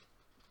 but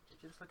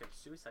if you just look at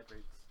suicide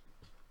rates,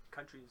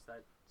 countries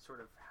that sort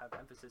of have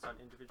emphasis on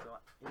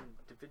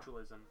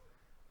individualism,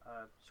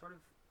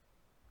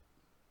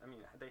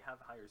 they have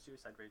higher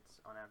suicide rates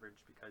on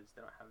average because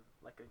they don't have,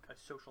 like, a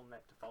social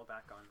net to fall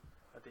back on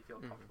that they feel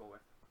comfortable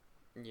with.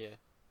 Yeah.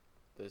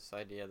 This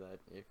idea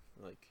that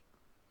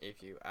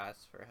if you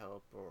ask for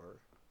help, or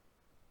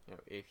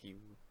if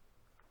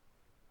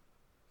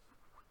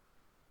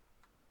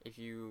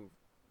you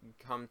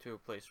come to a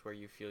place where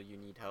you feel you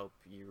need help,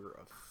 you're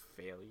a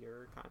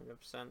failure, kind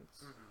of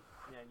sense.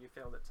 Yeah, you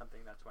failed at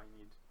something, that's why you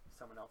need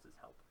someone else's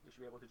help. You should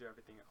be able to do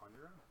everything on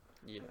your own.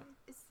 Yeah.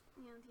 It's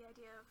the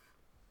idea of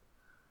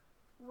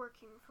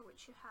working for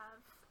what you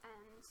have,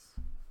 and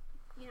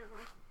you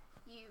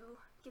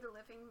get a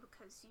living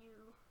because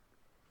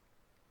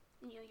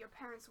your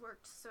parents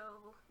worked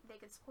so they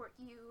could support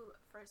you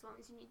for as long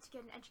as you need to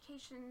get an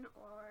education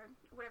or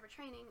whatever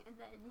training, and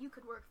then you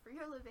could work for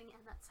your living,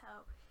 and that's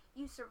how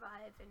you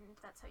survive, and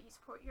that's how you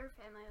support your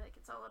family. Like,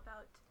 it's all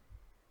about,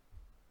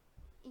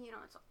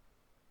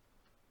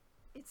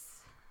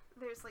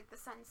 there's, like, the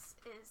sense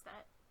is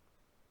that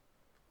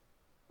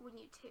when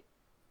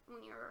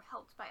you're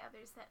helped by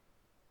others, that,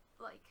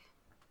 like,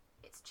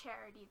 it's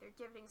charity, they're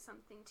giving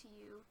something to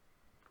you,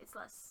 it's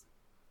less,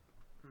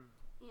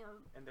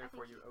 and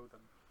therefore you owe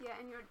them. Yeah,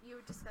 and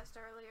you discussed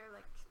earlier,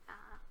 like,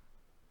 our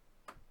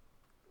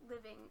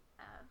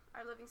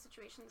living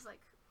situations,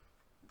 like,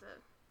 the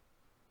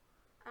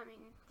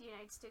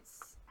United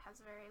States has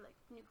a very, like,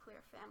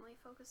 nuclear family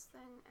focused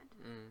thing, and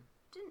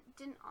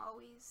didn't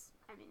always,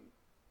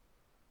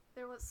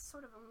 there was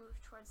sort of a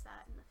move towards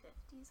that in the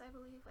 50s, I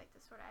believe, like,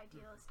 the sort of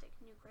idealistic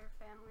nuclear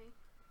family.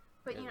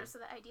 But, so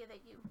the idea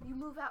that you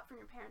move out from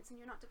your parents and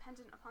you're not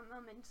dependent upon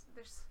them, and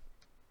there's,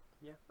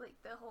 like,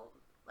 the whole,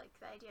 like,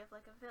 the idea of,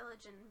 like, a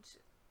village and,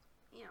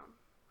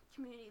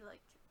 community,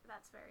 like,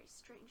 that's very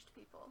strange to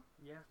people.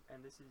 Yeah, and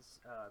this is,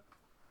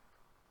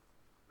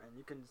 and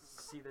you can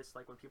see this,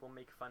 like, when people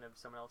make fun of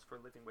someone else for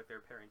living with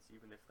their parents,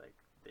 even if, like,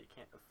 they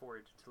can't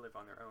afford to live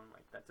on their own,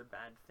 like, that's a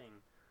bad thing.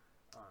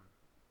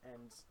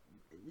 And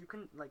you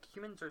can, like,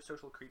 humans are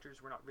social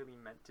creatures, we're not really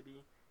meant to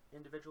be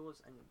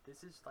individuals, and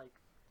this is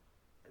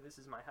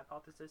my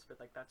hypothesis, but,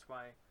 like, that's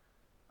why,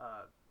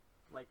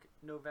 like,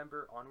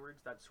 November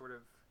onwards, that sort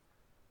of,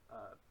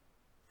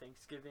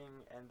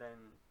 Thanksgiving, and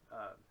then,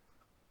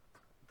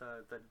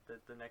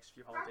 the next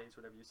few holidays,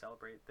 whatever you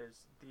celebrate,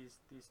 there's these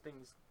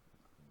things,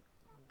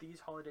 these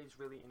holidays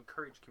really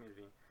encourage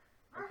community,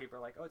 and people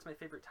are like, oh, it's my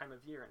favorite time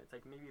of year, and it's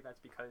like, maybe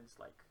that's because,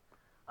 like,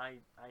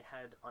 I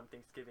had on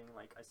Thanksgiving,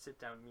 like, a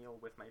sit-down meal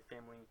with my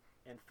family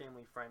and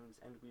family friends,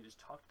 and we just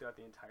talked throughout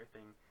the entire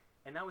thing,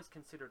 and that was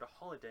considered a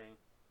holiday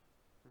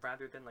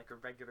rather than, like, a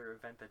regular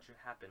event that should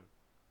happen.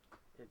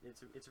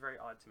 It's very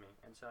odd to me,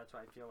 and so that's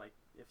why I feel like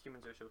if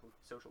humans are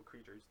social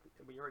creatures,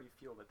 we already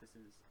feel that this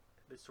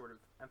sort of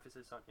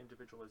emphasis on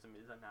individualism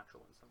is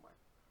unnatural in some way.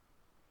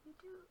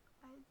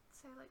 I'd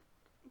say, like,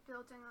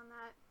 building on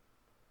that,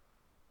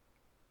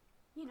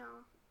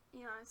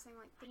 I was saying,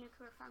 like, the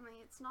nuclear family,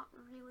 it's not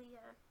really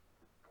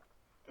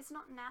it's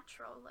not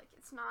natural, like,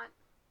 it's not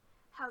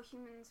how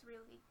humans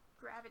really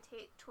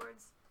gravitate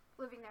towards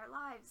living their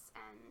lives,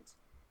 and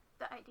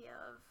the idea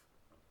of,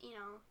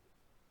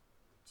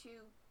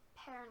 two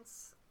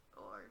parents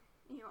or,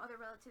 other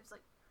relatives,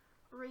 like,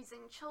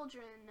 raising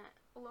children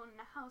alone in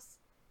a house,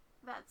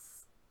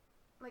 that's,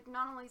 like,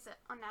 not only is it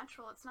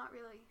unnatural, it's not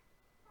really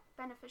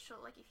beneficial.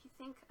 Like, if you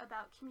think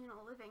about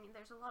communal living,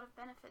 there's a lot of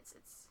benefits.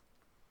 It's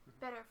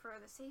better for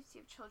the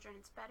safety of children.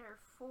 It's better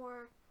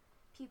for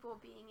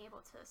people being able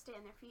to stay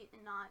on their feet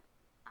and not,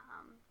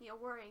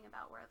 worrying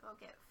about where they'll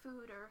get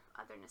food or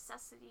other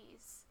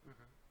necessities.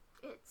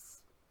 It's,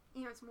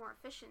 it's more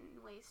efficient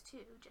in ways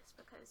too, just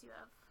because you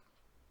have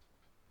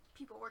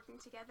people working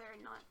together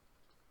and not,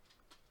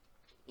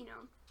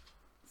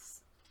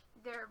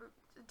 there are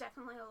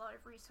definitely a lot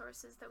of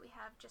resources that we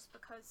have just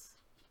because,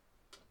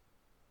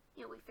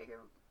 we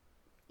figure,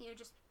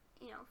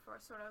 for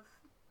sort of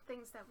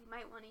things that we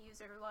might want to use,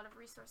 there are a lot of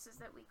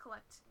resources that we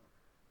collect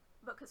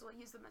because we'll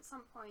use them at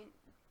some point,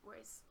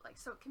 whereas,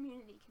 so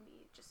community can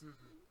be just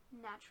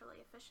naturally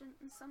efficient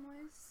in some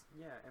ways.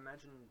 Yeah,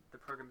 imagine the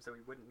programs that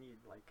we wouldn't need,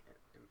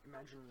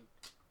 imagine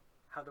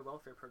how the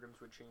welfare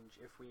programs would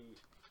change if we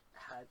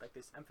had,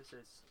 this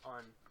emphasis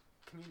on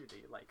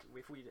community,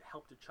 if we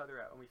helped each other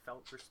out and we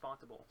felt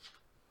responsible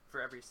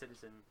for every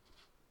citizen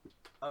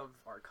of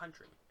our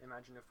country.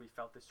 Imagine if we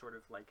felt this sort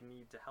of,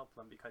 need to help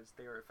them because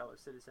they are a fellow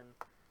citizen,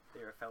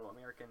 they are a fellow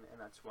American, and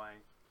that's why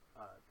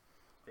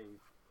they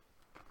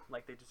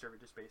deserve it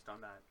just based on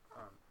that.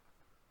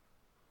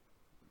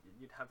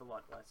 You'd have a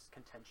lot less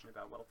contention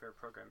about welfare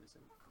programs,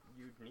 and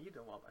you'd need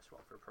a lot less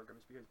welfare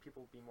programs because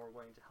people would be more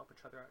willing to help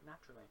each other out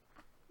naturally.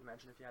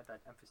 Imagine if you had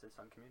that emphasis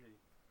on community.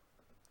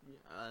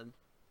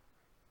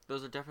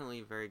 Those are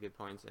definitely very good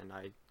points, and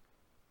I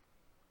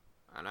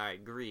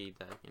agree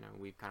that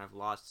we've kind of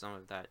lost some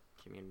of that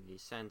community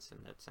sense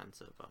and that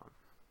sense of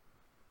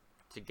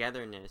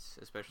togetherness,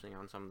 especially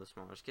on some of the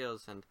smaller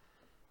scales, and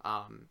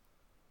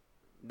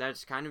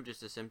that's kind of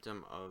just a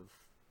symptom of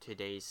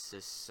today's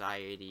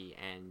society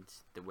and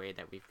the way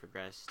that we've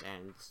progressed,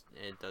 and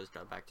it does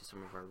draw back to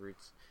some of our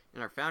roots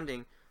in our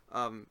founding.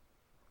 A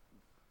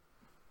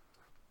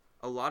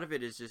lot of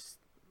it is just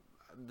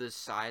the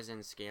size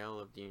and scale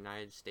of the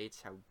United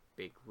States, how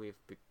big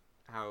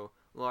how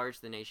large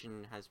the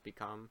nation has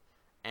become,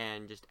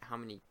 and just how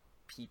many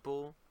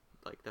people,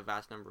 the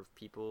vast number of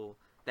people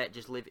that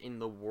just live in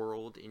the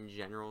world in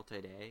general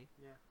today.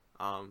 Yeah.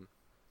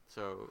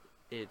 So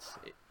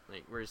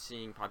we're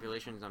seeing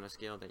populations on a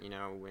scale that,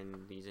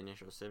 when these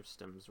initial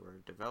systems were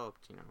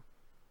developed,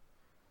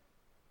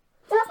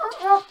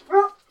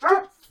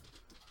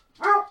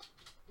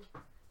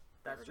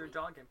 That's your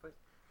dog input.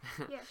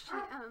 Yeah,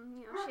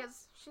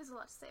 she has a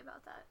lot to say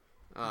about that.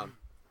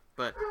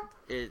 But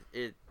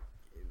it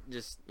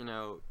just,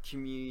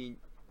 community,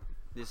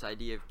 this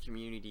idea of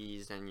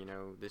communities and,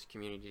 this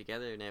community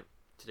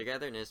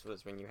togetherness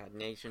was when you had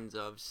nations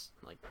of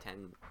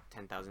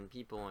 10,000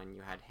 people, and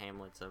you had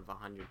hamlets of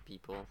 100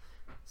 people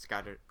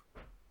scattered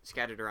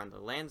around the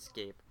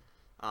landscape.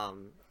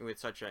 With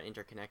such an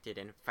interconnected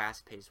and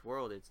fast-paced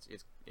world, it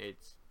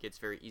gets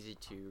very easy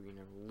to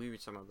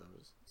lose some of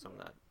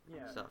that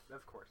stuff.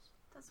 Of course.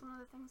 That's one of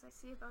the things I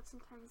see about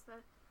sometimes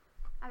the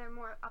either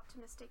more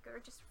optimistic or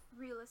just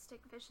realistic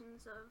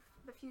visions of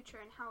the future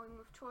and how we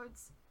move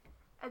towards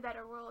a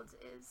better world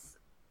is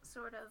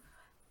sort of,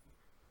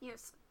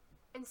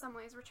 in some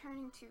ways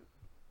returning to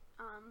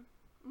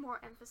more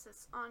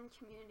emphasis on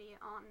community,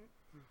 on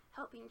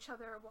helping each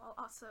other, while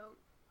also,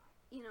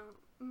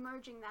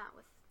 merging that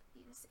with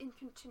this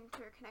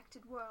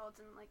interconnected world,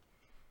 and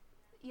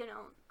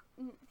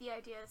the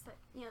idea is that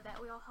that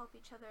we all help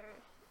each other.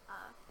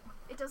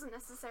 It doesn't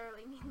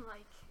necessarily mean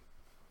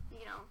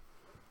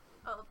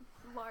a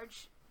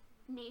large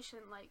nation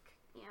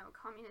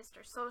communist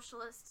or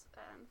socialist,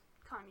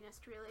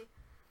 communist really.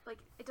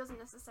 It doesn't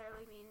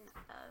necessarily mean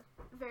a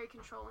very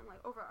controlling,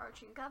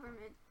 overarching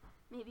government.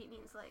 Maybe it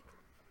means,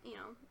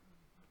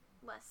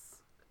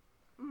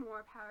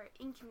 more power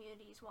in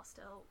communities while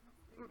still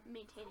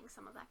maintaining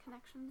some of that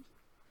connection.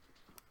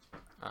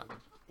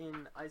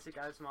 In Isaac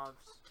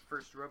Asimov's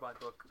first robot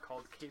book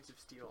called Caves of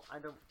Steel,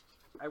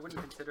 I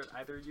wouldn't consider it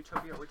either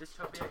utopia or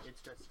dystopia.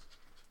 It's just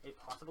a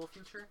possible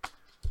future.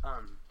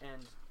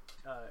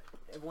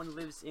 Everyone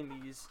lives in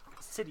these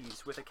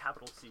cities with a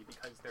capital C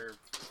because they're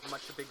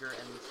much bigger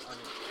and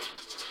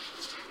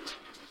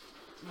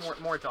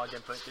more dog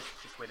input.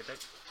 Just wait a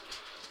bit.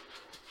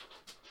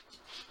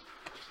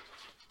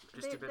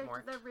 Just a bit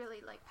more. They're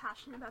really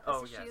passionate about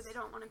this issue. Yes. They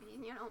don't want to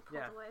be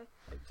pulled away.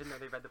 I didn't know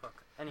they read the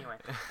book. Anyway,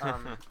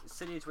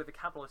 cities with a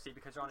capital C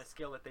because they're on a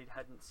scale that they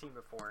hadn't seen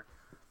before.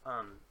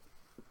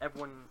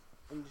 Everyone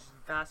in just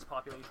vast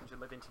populations are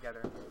living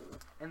together,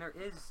 and there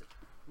is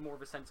more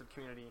of a sense of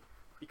community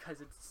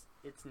because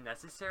it's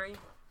necessary.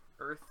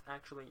 Earth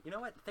actually,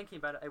 thinking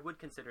about it, I would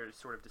consider it a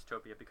sort of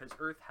dystopia because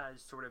Earth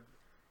has sort of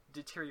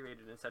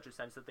deteriorated in such a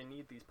sense that they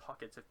need these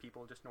pockets of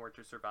people just in order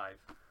to survive.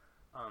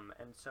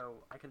 And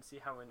so I can see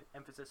how an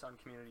emphasis on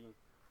community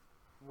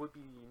would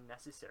be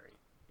necessary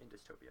in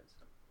dystopias.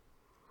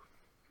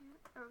 Yeah,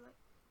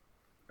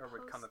 or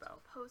would come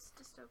about.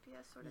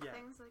 Post-dystopia sort of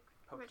things, we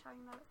were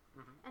talking about.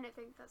 Mm-hmm. And I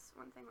think that's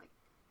one thing,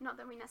 not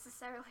that we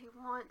necessarily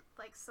want,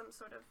 some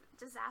sort of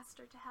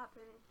disaster to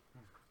happen,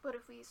 but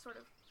if we sort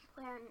of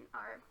plan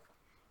our,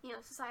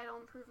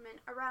 societal improvement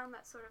around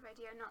that sort of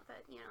idea, not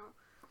that,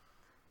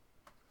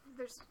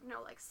 there's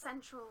no like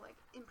central like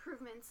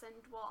improvements, and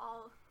we'll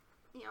all,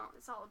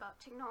 it's all about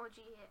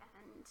technology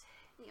and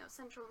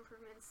central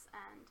improvements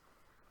and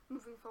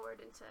moving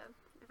forward into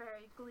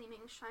very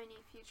gleaming,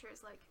 shiny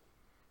futures. Like,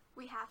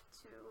 we have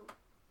to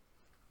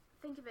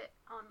think of it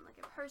on like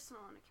a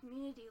personal and a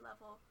community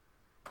level.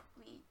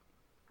 We,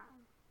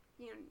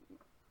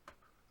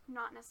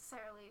 not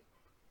necessarily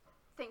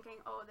thinking,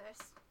 oh,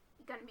 there's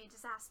gonna be a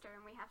disaster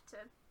and we have to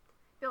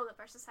build up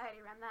our society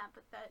around that,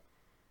 but that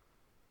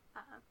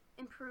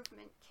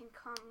improvement can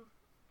come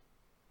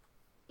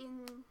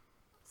in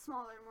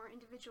smaller, more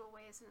individual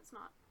ways, and it's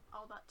not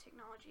all about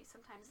technology.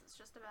 Sometimes it's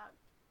just about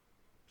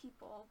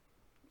people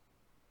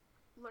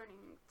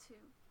learning to,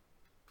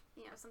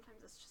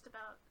 sometimes it's just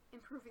about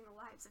improving the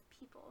lives of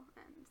people,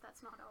 and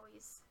that's not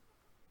always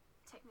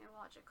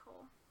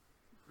technological.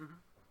 Mm-hmm.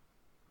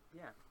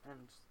 Yeah,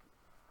 and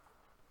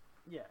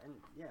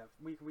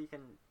we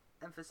can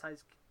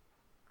emphasize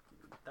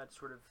that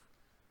sort of,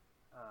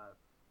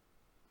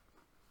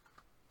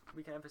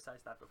 we can emphasize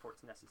that before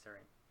it's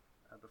necessary,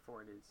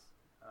 before it is,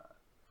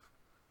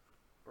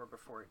 or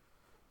before it.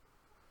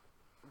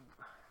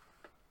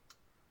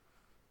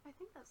 I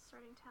think that's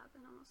starting to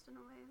happen almost in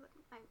a way.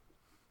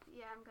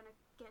 I'm gonna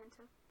get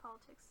into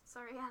politics.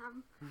 Sorry,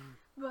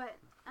 but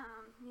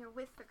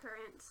with the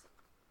current,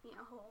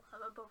 whole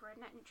hubbub over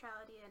net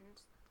neutrality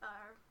and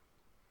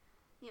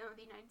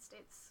the United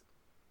States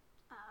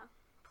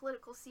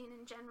political scene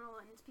in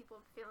general, and people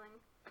feeling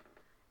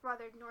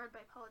rather ignored by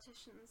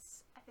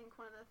politicians, I think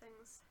one of the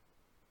things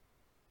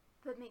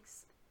that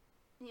makes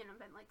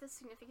been like this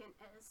significant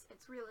is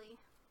it's really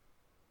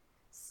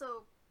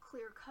so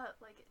clear cut.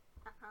 Like,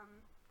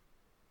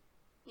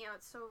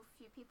 it's so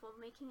few people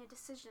making a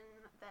decision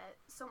that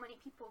so many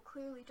people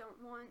clearly don't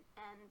want,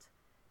 and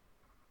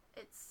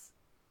it's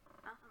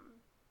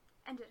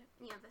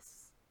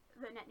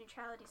the net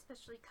neutrality,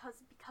 especially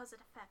because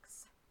it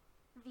affects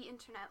the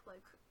internet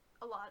like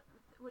a lot,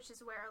 which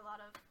is where a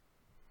lot of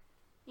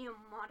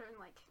modern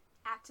like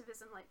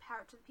activism, like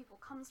power to the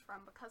people, comes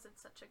from, because it's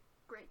such a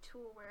great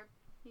tool where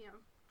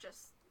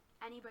just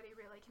anybody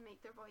really can make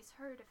their voice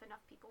heard if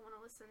enough people want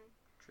to listen.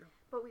 True.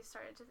 But we've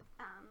started to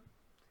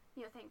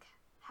think,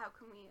 how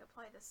can we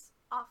apply this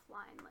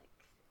offline? Like,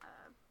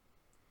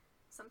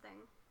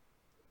 something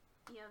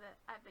that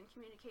I've been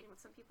communicating with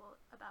some people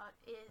about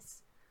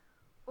is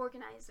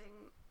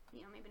organizing,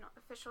 maybe not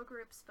official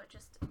groups, but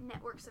just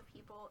networks of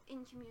people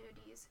in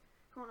communities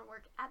who want to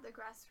work at the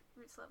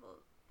grassroots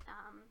level,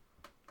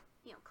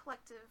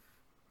 collective,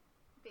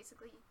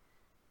 basically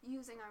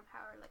using our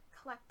power, like,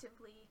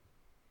 collectively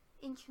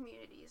in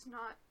communities,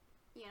 not,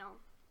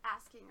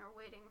 asking or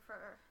waiting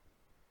for,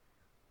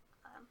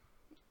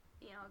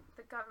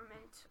 the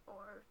government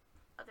or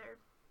other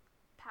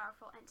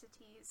powerful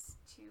entities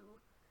to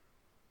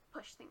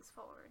push things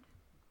forward.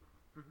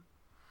 Mm-hmm.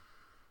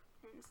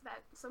 And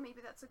so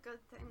maybe that's a good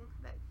thing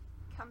that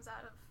comes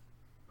out of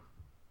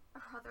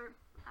a rather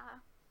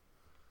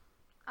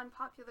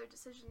unpopular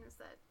decision, is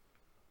that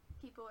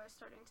people are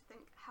starting to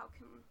think, how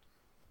can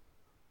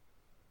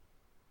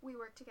we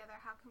work together?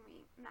 How can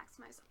we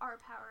maximize our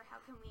power? How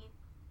can we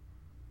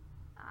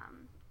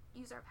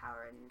use our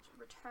power and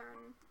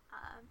return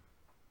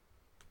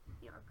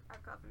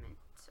our government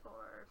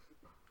or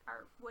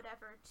our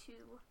whatever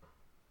to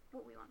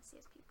what we want to see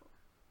as people?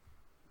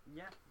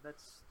 Yeah,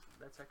 that's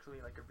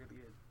actually like a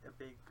really a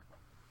big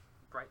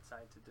bright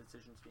side to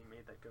decisions being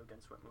made that go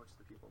against what most of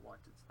the people want.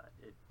 It's that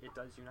it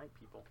does unite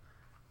people,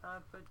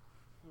 but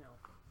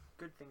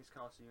good things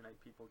can also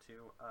unite people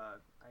too.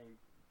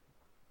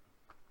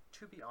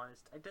 To be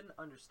honest, I didn't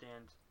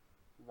understand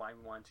why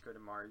we wanted to go to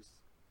Mars.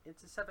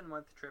 It's a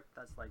 7-month trip.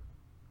 That's like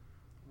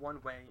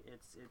one way.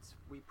 It's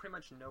we pretty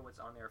much know what's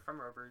on there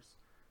from rovers.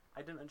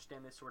 I didn't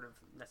understand this sort of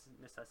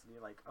necessity,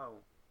 like,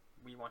 oh,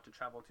 we want to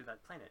travel to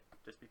that planet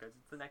just because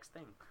it's the next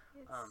thing.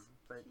 It's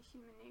but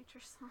human nature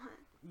somewhat.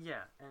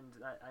 yeah,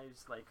 and I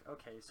was like,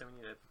 okay, so we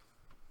need to,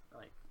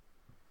 like,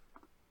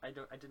 I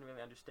didn't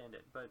really understand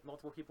it, but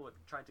multiple people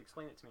tried to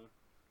explain it to me,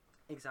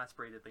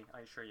 exasperatedly,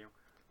 I assure you,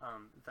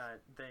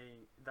 that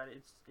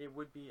it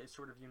would be a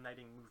sort of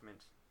uniting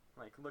movement.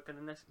 Like, look at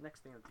the next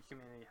thing that the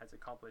humanity has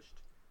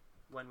accomplished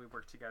when we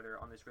work together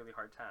on this really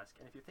hard task.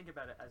 And if you think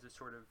about it as a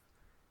sort of,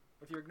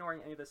 if you're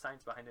ignoring any of the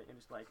science behind it, and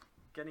just like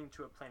getting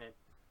to a planet,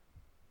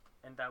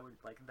 and that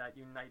would, like, that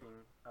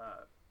uniting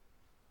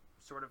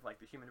sort of like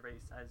the human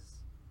race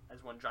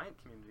as one giant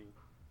community,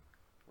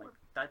 like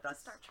that's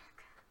Star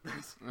Trek.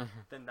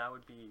 then that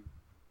would be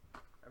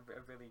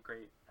a really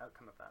great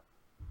outcome of that.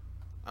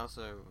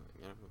 Also,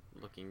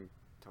 looking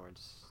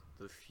towards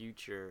the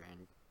future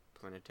and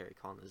planetary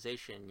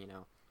colonization,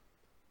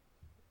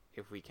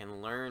 if we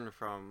can learn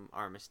from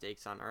our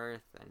mistakes on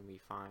Earth, and we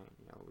find,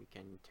 we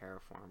can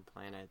terraform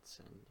planets,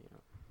 and,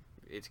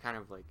 it's kind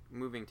of like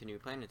moving to new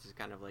planets is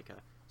kind of like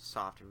a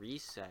soft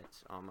reset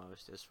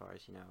almost, as far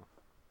as,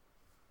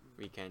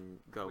 we can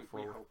go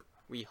forward.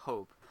 We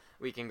hope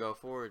we can go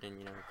forward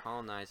and,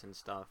 colonize and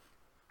stuff.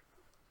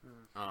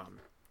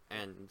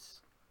 And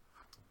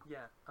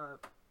yeah,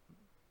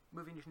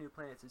 moving to new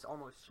planets is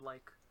almost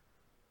like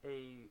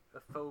a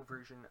faux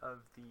version of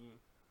the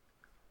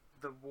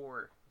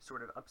war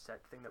sort of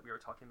upset thing that we were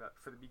talking about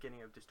for the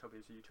beginning of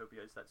dystopias or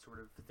utopias, that sort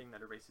of thing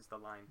that erases the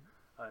line.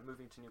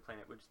 Moving to a new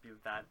planet would just be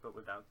that, but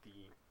without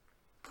the,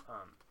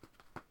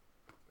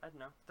 I don't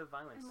know, the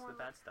violence, the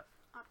bad stuff.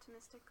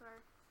 Optimistic or,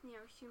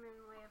 human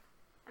way of,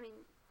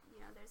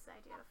 there's the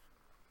idea of,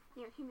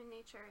 human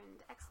nature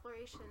and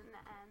exploration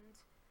and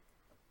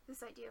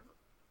this idea of,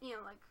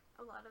 like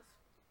a lot of,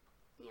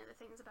 the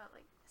things about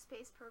like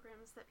space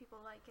programs that people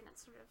like, and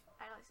it's sort of,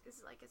 it's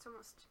like, it's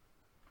almost,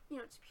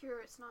 it's pure,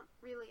 it's not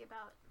really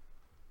about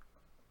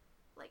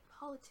like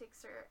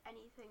politics or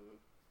anything,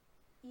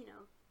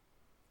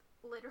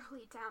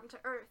 literally down to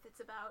earth. It's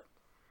about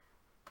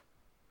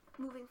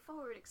moving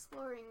forward,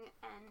 exploring,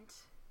 and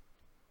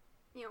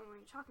when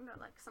you're talking about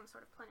like some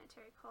sort of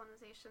planetary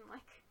colonization,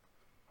 like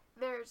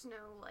there's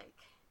no like,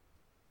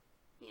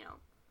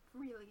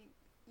 really,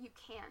 you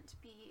can't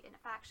be in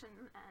a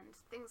faction, and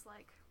things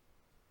like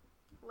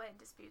land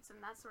disputes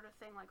and that sort of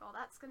thing, like all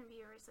that's gonna be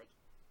erased. Like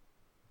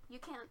you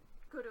can't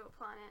go to a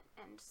planet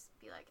and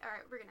be like,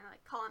 alright, we're gonna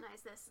like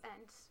colonize this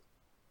and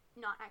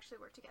not actually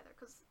work together,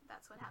 because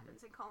that's what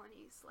happens in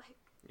colonies. Like,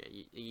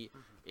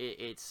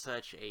 it's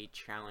such a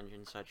challenge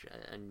and such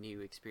a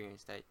new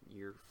experience that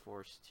you're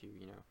forced to,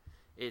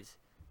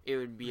 it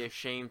would be a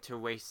shame to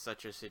waste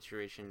such a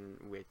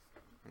situation with,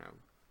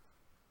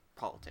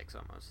 politics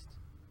almost.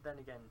 Then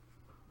again,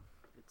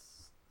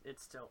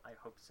 it's still, I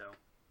hope so,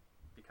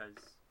 because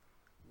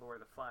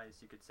Lord of the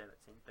Flies, you could say that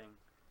same thing.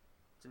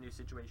 It's a new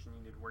situation,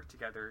 you need to work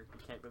together, you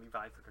can't really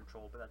vie for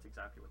control, but that's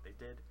exactly what they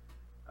did.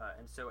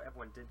 And so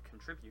everyone did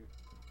contribute,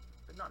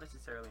 but not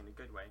necessarily in a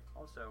good way.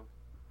 Also,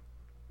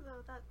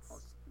 though that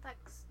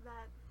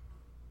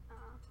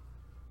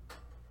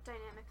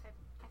dynamic,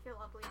 I feel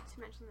obligated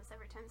to mention this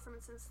every time someone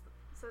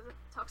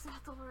talks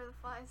about the Lord of the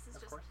Flies, is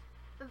just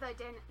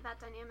that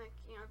dynamic,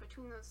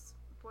 between those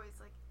boys,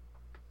 like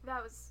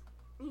that was,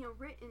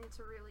 written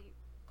to really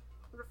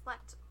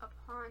reflect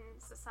upon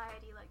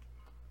society. Like,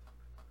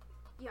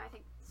 I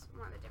think it's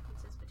one of the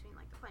differences between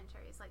like the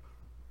planetaries, like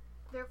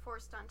they're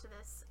forced onto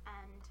this,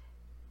 and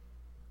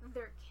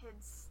they're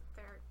kids,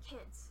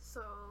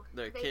 so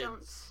they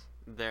don't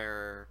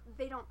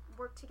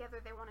work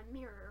together. They want to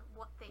mirror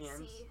what they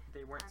see.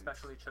 They weren't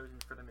specially chosen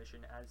for the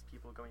mission as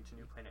people going to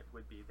New Planet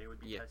would be. They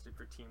would be tested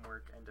for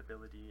teamwork and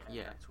ability and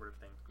that sort of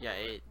thing. Yeah,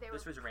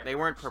 they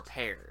weren't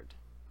prepared.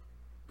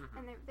 Mm-hmm.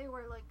 And they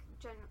were like,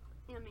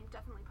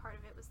 definitely part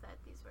of it was that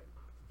these were,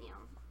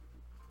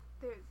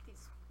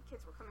 these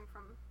kids were coming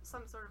from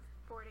some sort of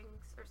boarding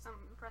or some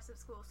impressive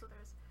school, so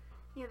there's,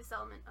 this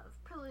element of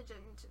privilege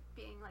and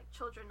being like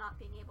children not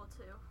being able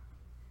to,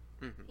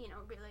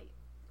 really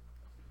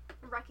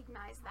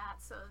recognize that.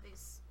 So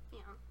these,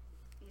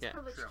 these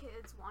privileged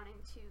kids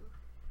wanting to,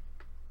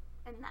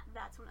 and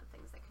that's one of the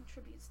things that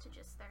contributes to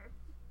just their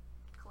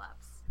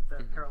collapse.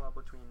 The parallel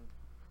between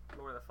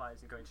Lord of the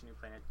Flies and going to New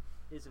Planet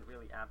isn't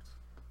really apt,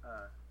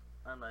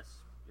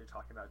 unless you're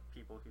talking about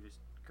people who just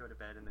go to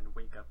bed and then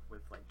wake up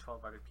with like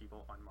 12 other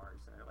people on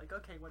Mars, and they're like,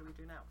 okay, what do we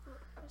do now?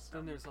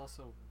 Then there's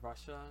also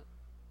Russia,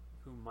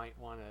 who might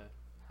want to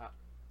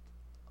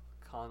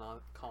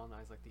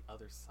colonize like the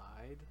other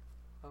side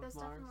of There's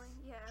Mars. Definitely,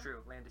 yeah.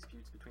 True, land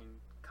disputes between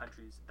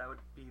countries, that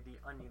would be the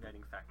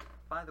ununiting factor.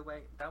 By the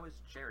way, that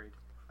was Jared.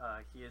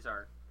 He is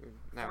our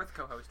fourth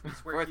co-host. We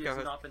swear he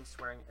has not been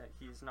swearing.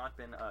 He's not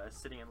been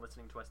sitting and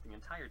listening to us the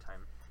entire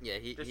time. Yeah,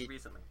 he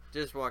recently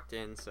just walked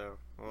in, so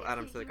we'll add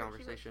him to the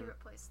conversation. He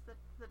replaced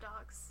the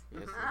dogs.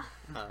 Yes.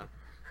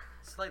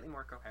 Slightly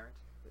more coherent.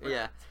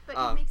 Yeah,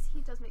 but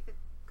he does make a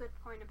good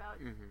point about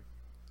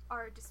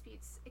our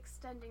disputes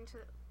extending to,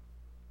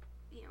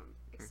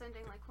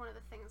 extending like one of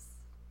the things.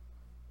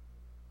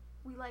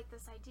 We like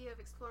this idea of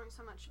exploring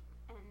so much,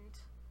 and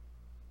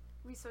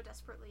we so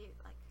desperately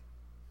like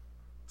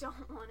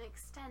don't want to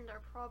extend our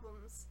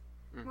problems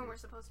when we're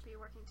supposed to be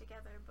working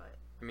together. But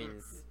we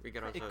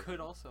could also. It could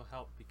also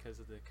help because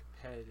of the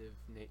competitive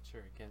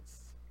nature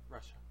against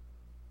Russia.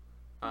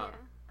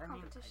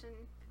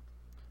 Competition.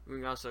 We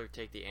can also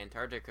take the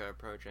Antarctica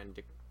approach and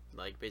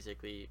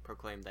basically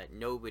proclaim that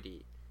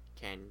nobody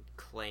can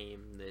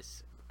claim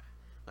this,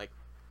 like,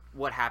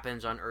 what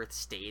happens on Earth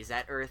stays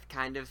at Earth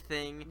kind of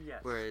thing.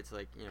 Yes. Where it's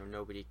like,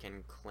 nobody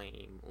can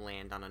claim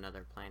land on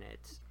another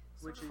planet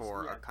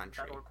for a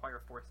country. That'll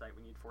require foresight.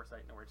 We need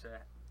foresight in order to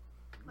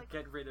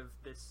get rid of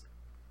this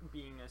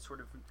being a sort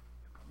of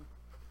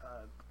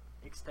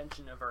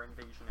extension of our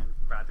invasion, and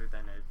rather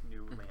than a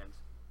new land.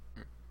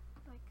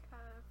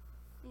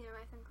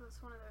 I think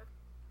that's one of the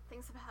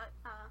things about,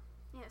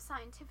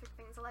 scientific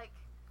things like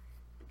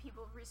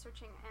people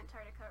researching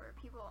Antarctica or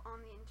people on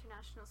the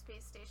International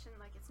Space Station.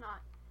 Like, it's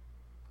not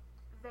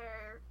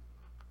their,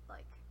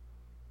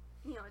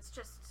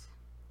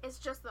 it's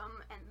just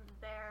them, and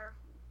they're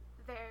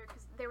there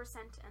because they were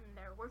sent, and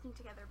they're working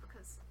together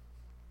because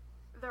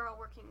they're all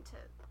working to,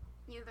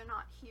 they're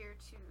not here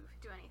to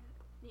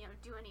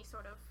do any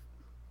sort of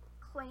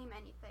claim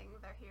anything.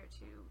 They're here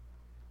to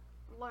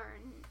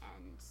learn,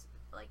 and if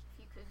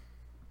you could,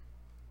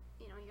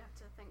 you have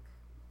to think,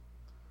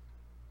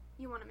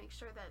 you want to make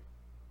sure that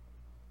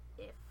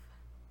if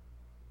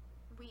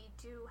we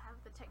do have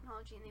the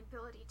technology and the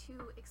ability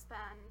to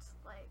expand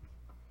like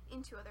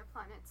into other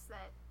planets,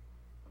 that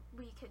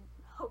we could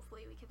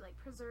like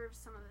preserve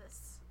some of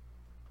this,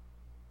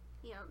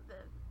 you know,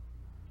 the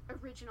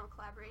original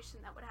collaboration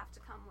that would have to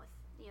come with,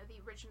 you know,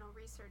 the original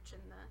research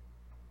and the,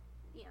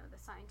 you know, the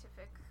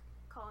scientific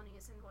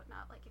colonies and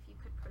whatnot. Like, if you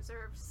could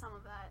preserve some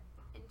of that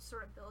and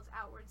sort of build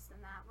outwards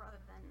than that, rather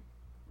than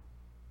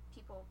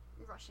people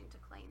rushing to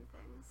claim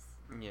things.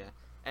 Yeah,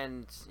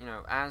 and you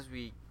know, as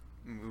we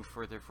move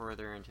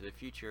further into the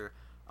future,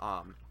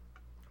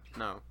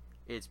 no,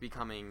 it's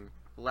becoming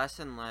less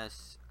and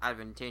less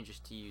advantageous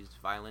to use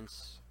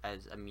violence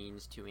as a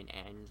means to an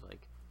end,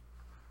 like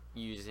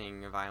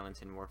using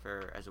violence in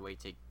warfare as a way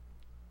to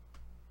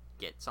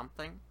get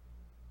something.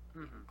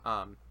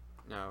 Mm-hmm.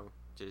 No,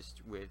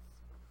 just with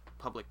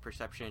public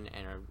perception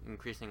and an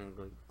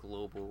increasingly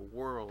global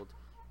world,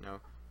 you know,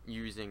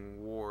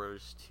 using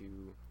wars to,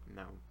 you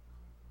know,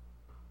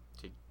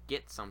 to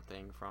get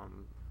something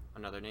from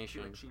another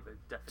nation, To achieve a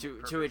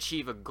definite to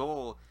achieve a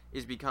goal,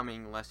 is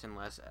becoming less and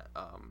less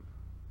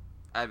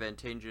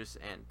advantageous,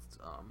 and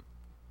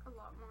A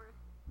lot more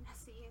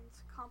messy and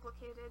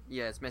complicated.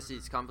 yeah, it's messy,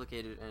 it's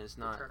complicated, and it's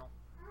not Eternal.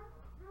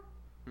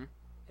 Hmm?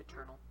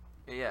 Eternal.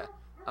 yeah,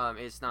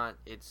 it's not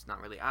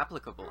really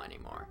applicable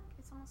anymore.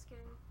 It's almost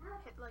getting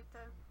hit, like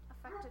the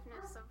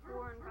effectiveness of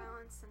war and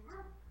violence and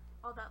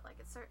all that. Like,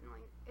 it's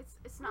certainly, it's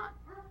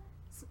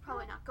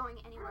probably not going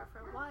anywhere for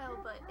a while,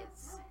 but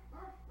it's,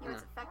 you know,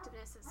 its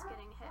effectiveness is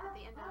getting hit at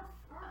the end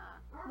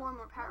of more and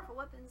more powerful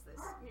weapons,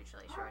 this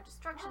mutually assured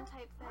destruction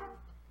type thing,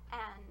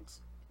 and,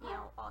 you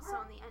know, also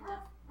on the end of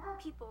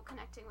people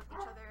connecting with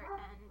each other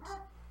and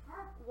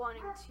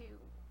wanting to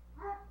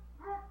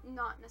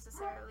not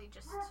necessarily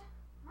just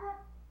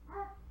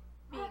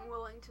being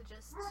willing to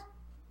just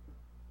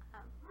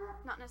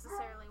not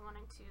necessarily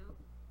wanting to,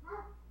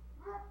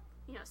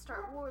 you know,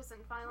 start wars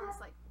and violence.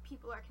 Like,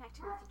 people are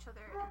connecting with each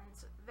other and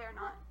they're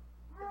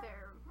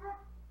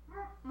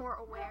more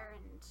aware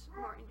and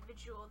more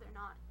individual. They're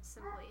not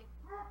simply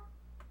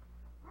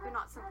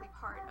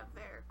part of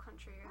their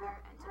country or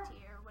their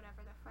entity or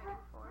whatever they're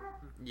fighting for.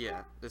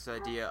 Yeah, this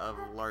idea of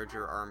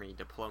larger army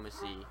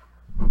diplomacy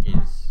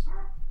is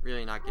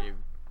really not going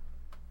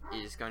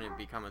to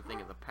become a thing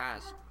of the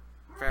past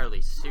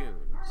fairly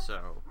soon.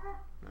 So,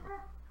 you know,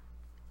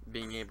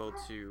 being able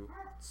to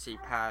see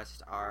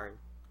past our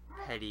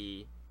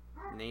petty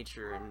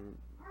nature and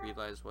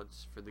realize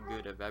what's for the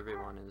good of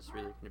everyone is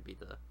really going to be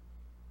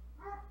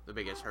the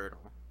biggest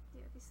hurdle.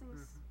 Yeah, these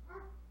things,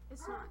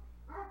 it's not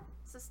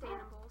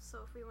sustainable, so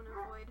if we want to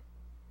avoid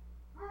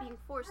being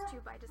forced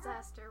to by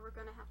disaster, we're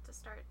going to have to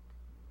start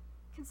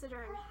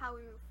considering how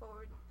we move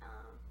forward,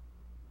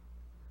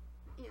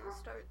 you know,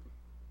 start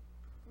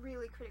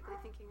really critically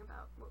thinking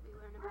about what we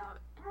learn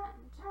about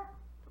and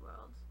the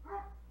world.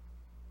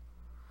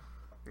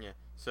 Yeah,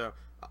 so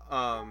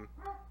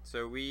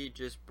so we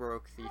just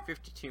broke the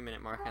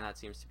 52-minute mark, and that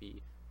seems to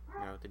be, you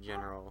know, the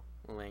general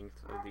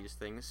length of these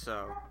things,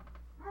 so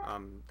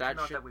that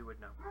Not should... that we would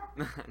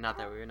know. Not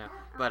that we would know,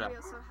 but we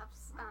also have,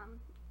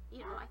 you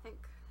know, I think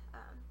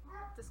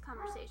this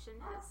conversation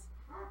has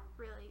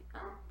really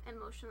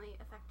emotionally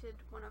affected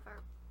one of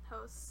our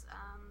hosts,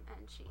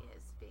 and she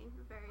is being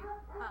very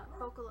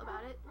vocal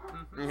about it.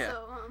 Mm-hmm. Yeah.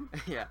 So,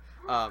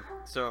 yeah.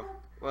 So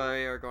we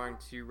are going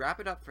to wrap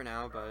it up for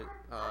now, but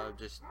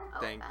just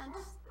thank.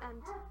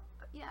 And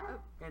yeah.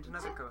 And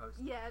another co-host.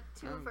 Yeah,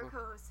 two of our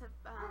co-hosts have.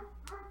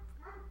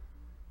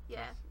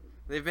 Yeah.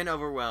 They've been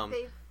overwhelmed.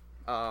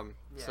 Yeah,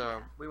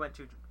 So we went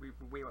too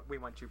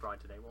broad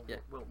today.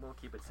 We'll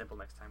keep it simple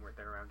next time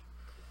they're around.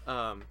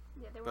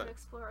 Yeah, they want to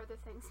explore other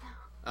things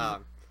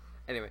now.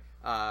 Anyway,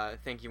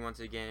 thank you once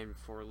again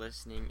for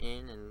listening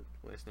in and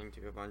listening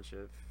to a bunch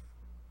of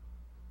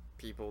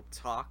people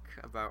talk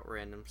about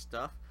random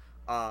stuff.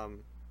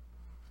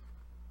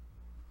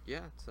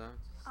 Yeah, so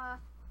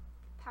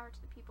Power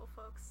to the people,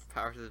 folks.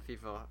 power to the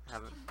people.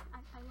 Have it.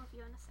 I love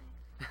you, NSA.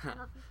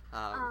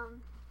 I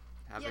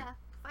love you. Have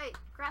Fight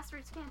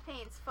grassroots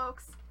campaigns,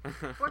 folks.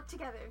 Work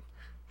together.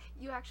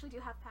 You actually do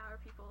have power,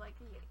 people. Like,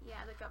 yeah,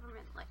 the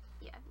government, like,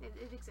 yeah,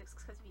 it exists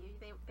because of you.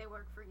 They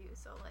work for you,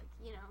 so, like,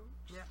 you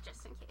know,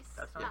 just in case.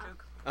 That's not a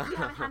joke. You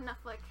haven't had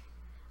enough, like,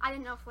 I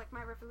didn't know if, like,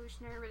 my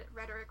revolutionary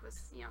rhetoric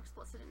was, you know,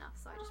 explicit enough,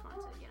 so I just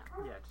wanted to, you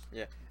know. Yeah.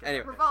 Yeah.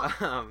 Anyway, Revolt.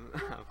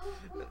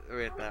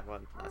 with that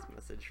one last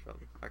message from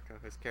our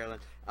co-host Carolyn.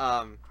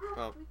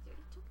 Well,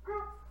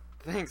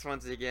 thanks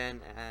once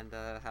again, and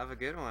have a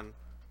good one.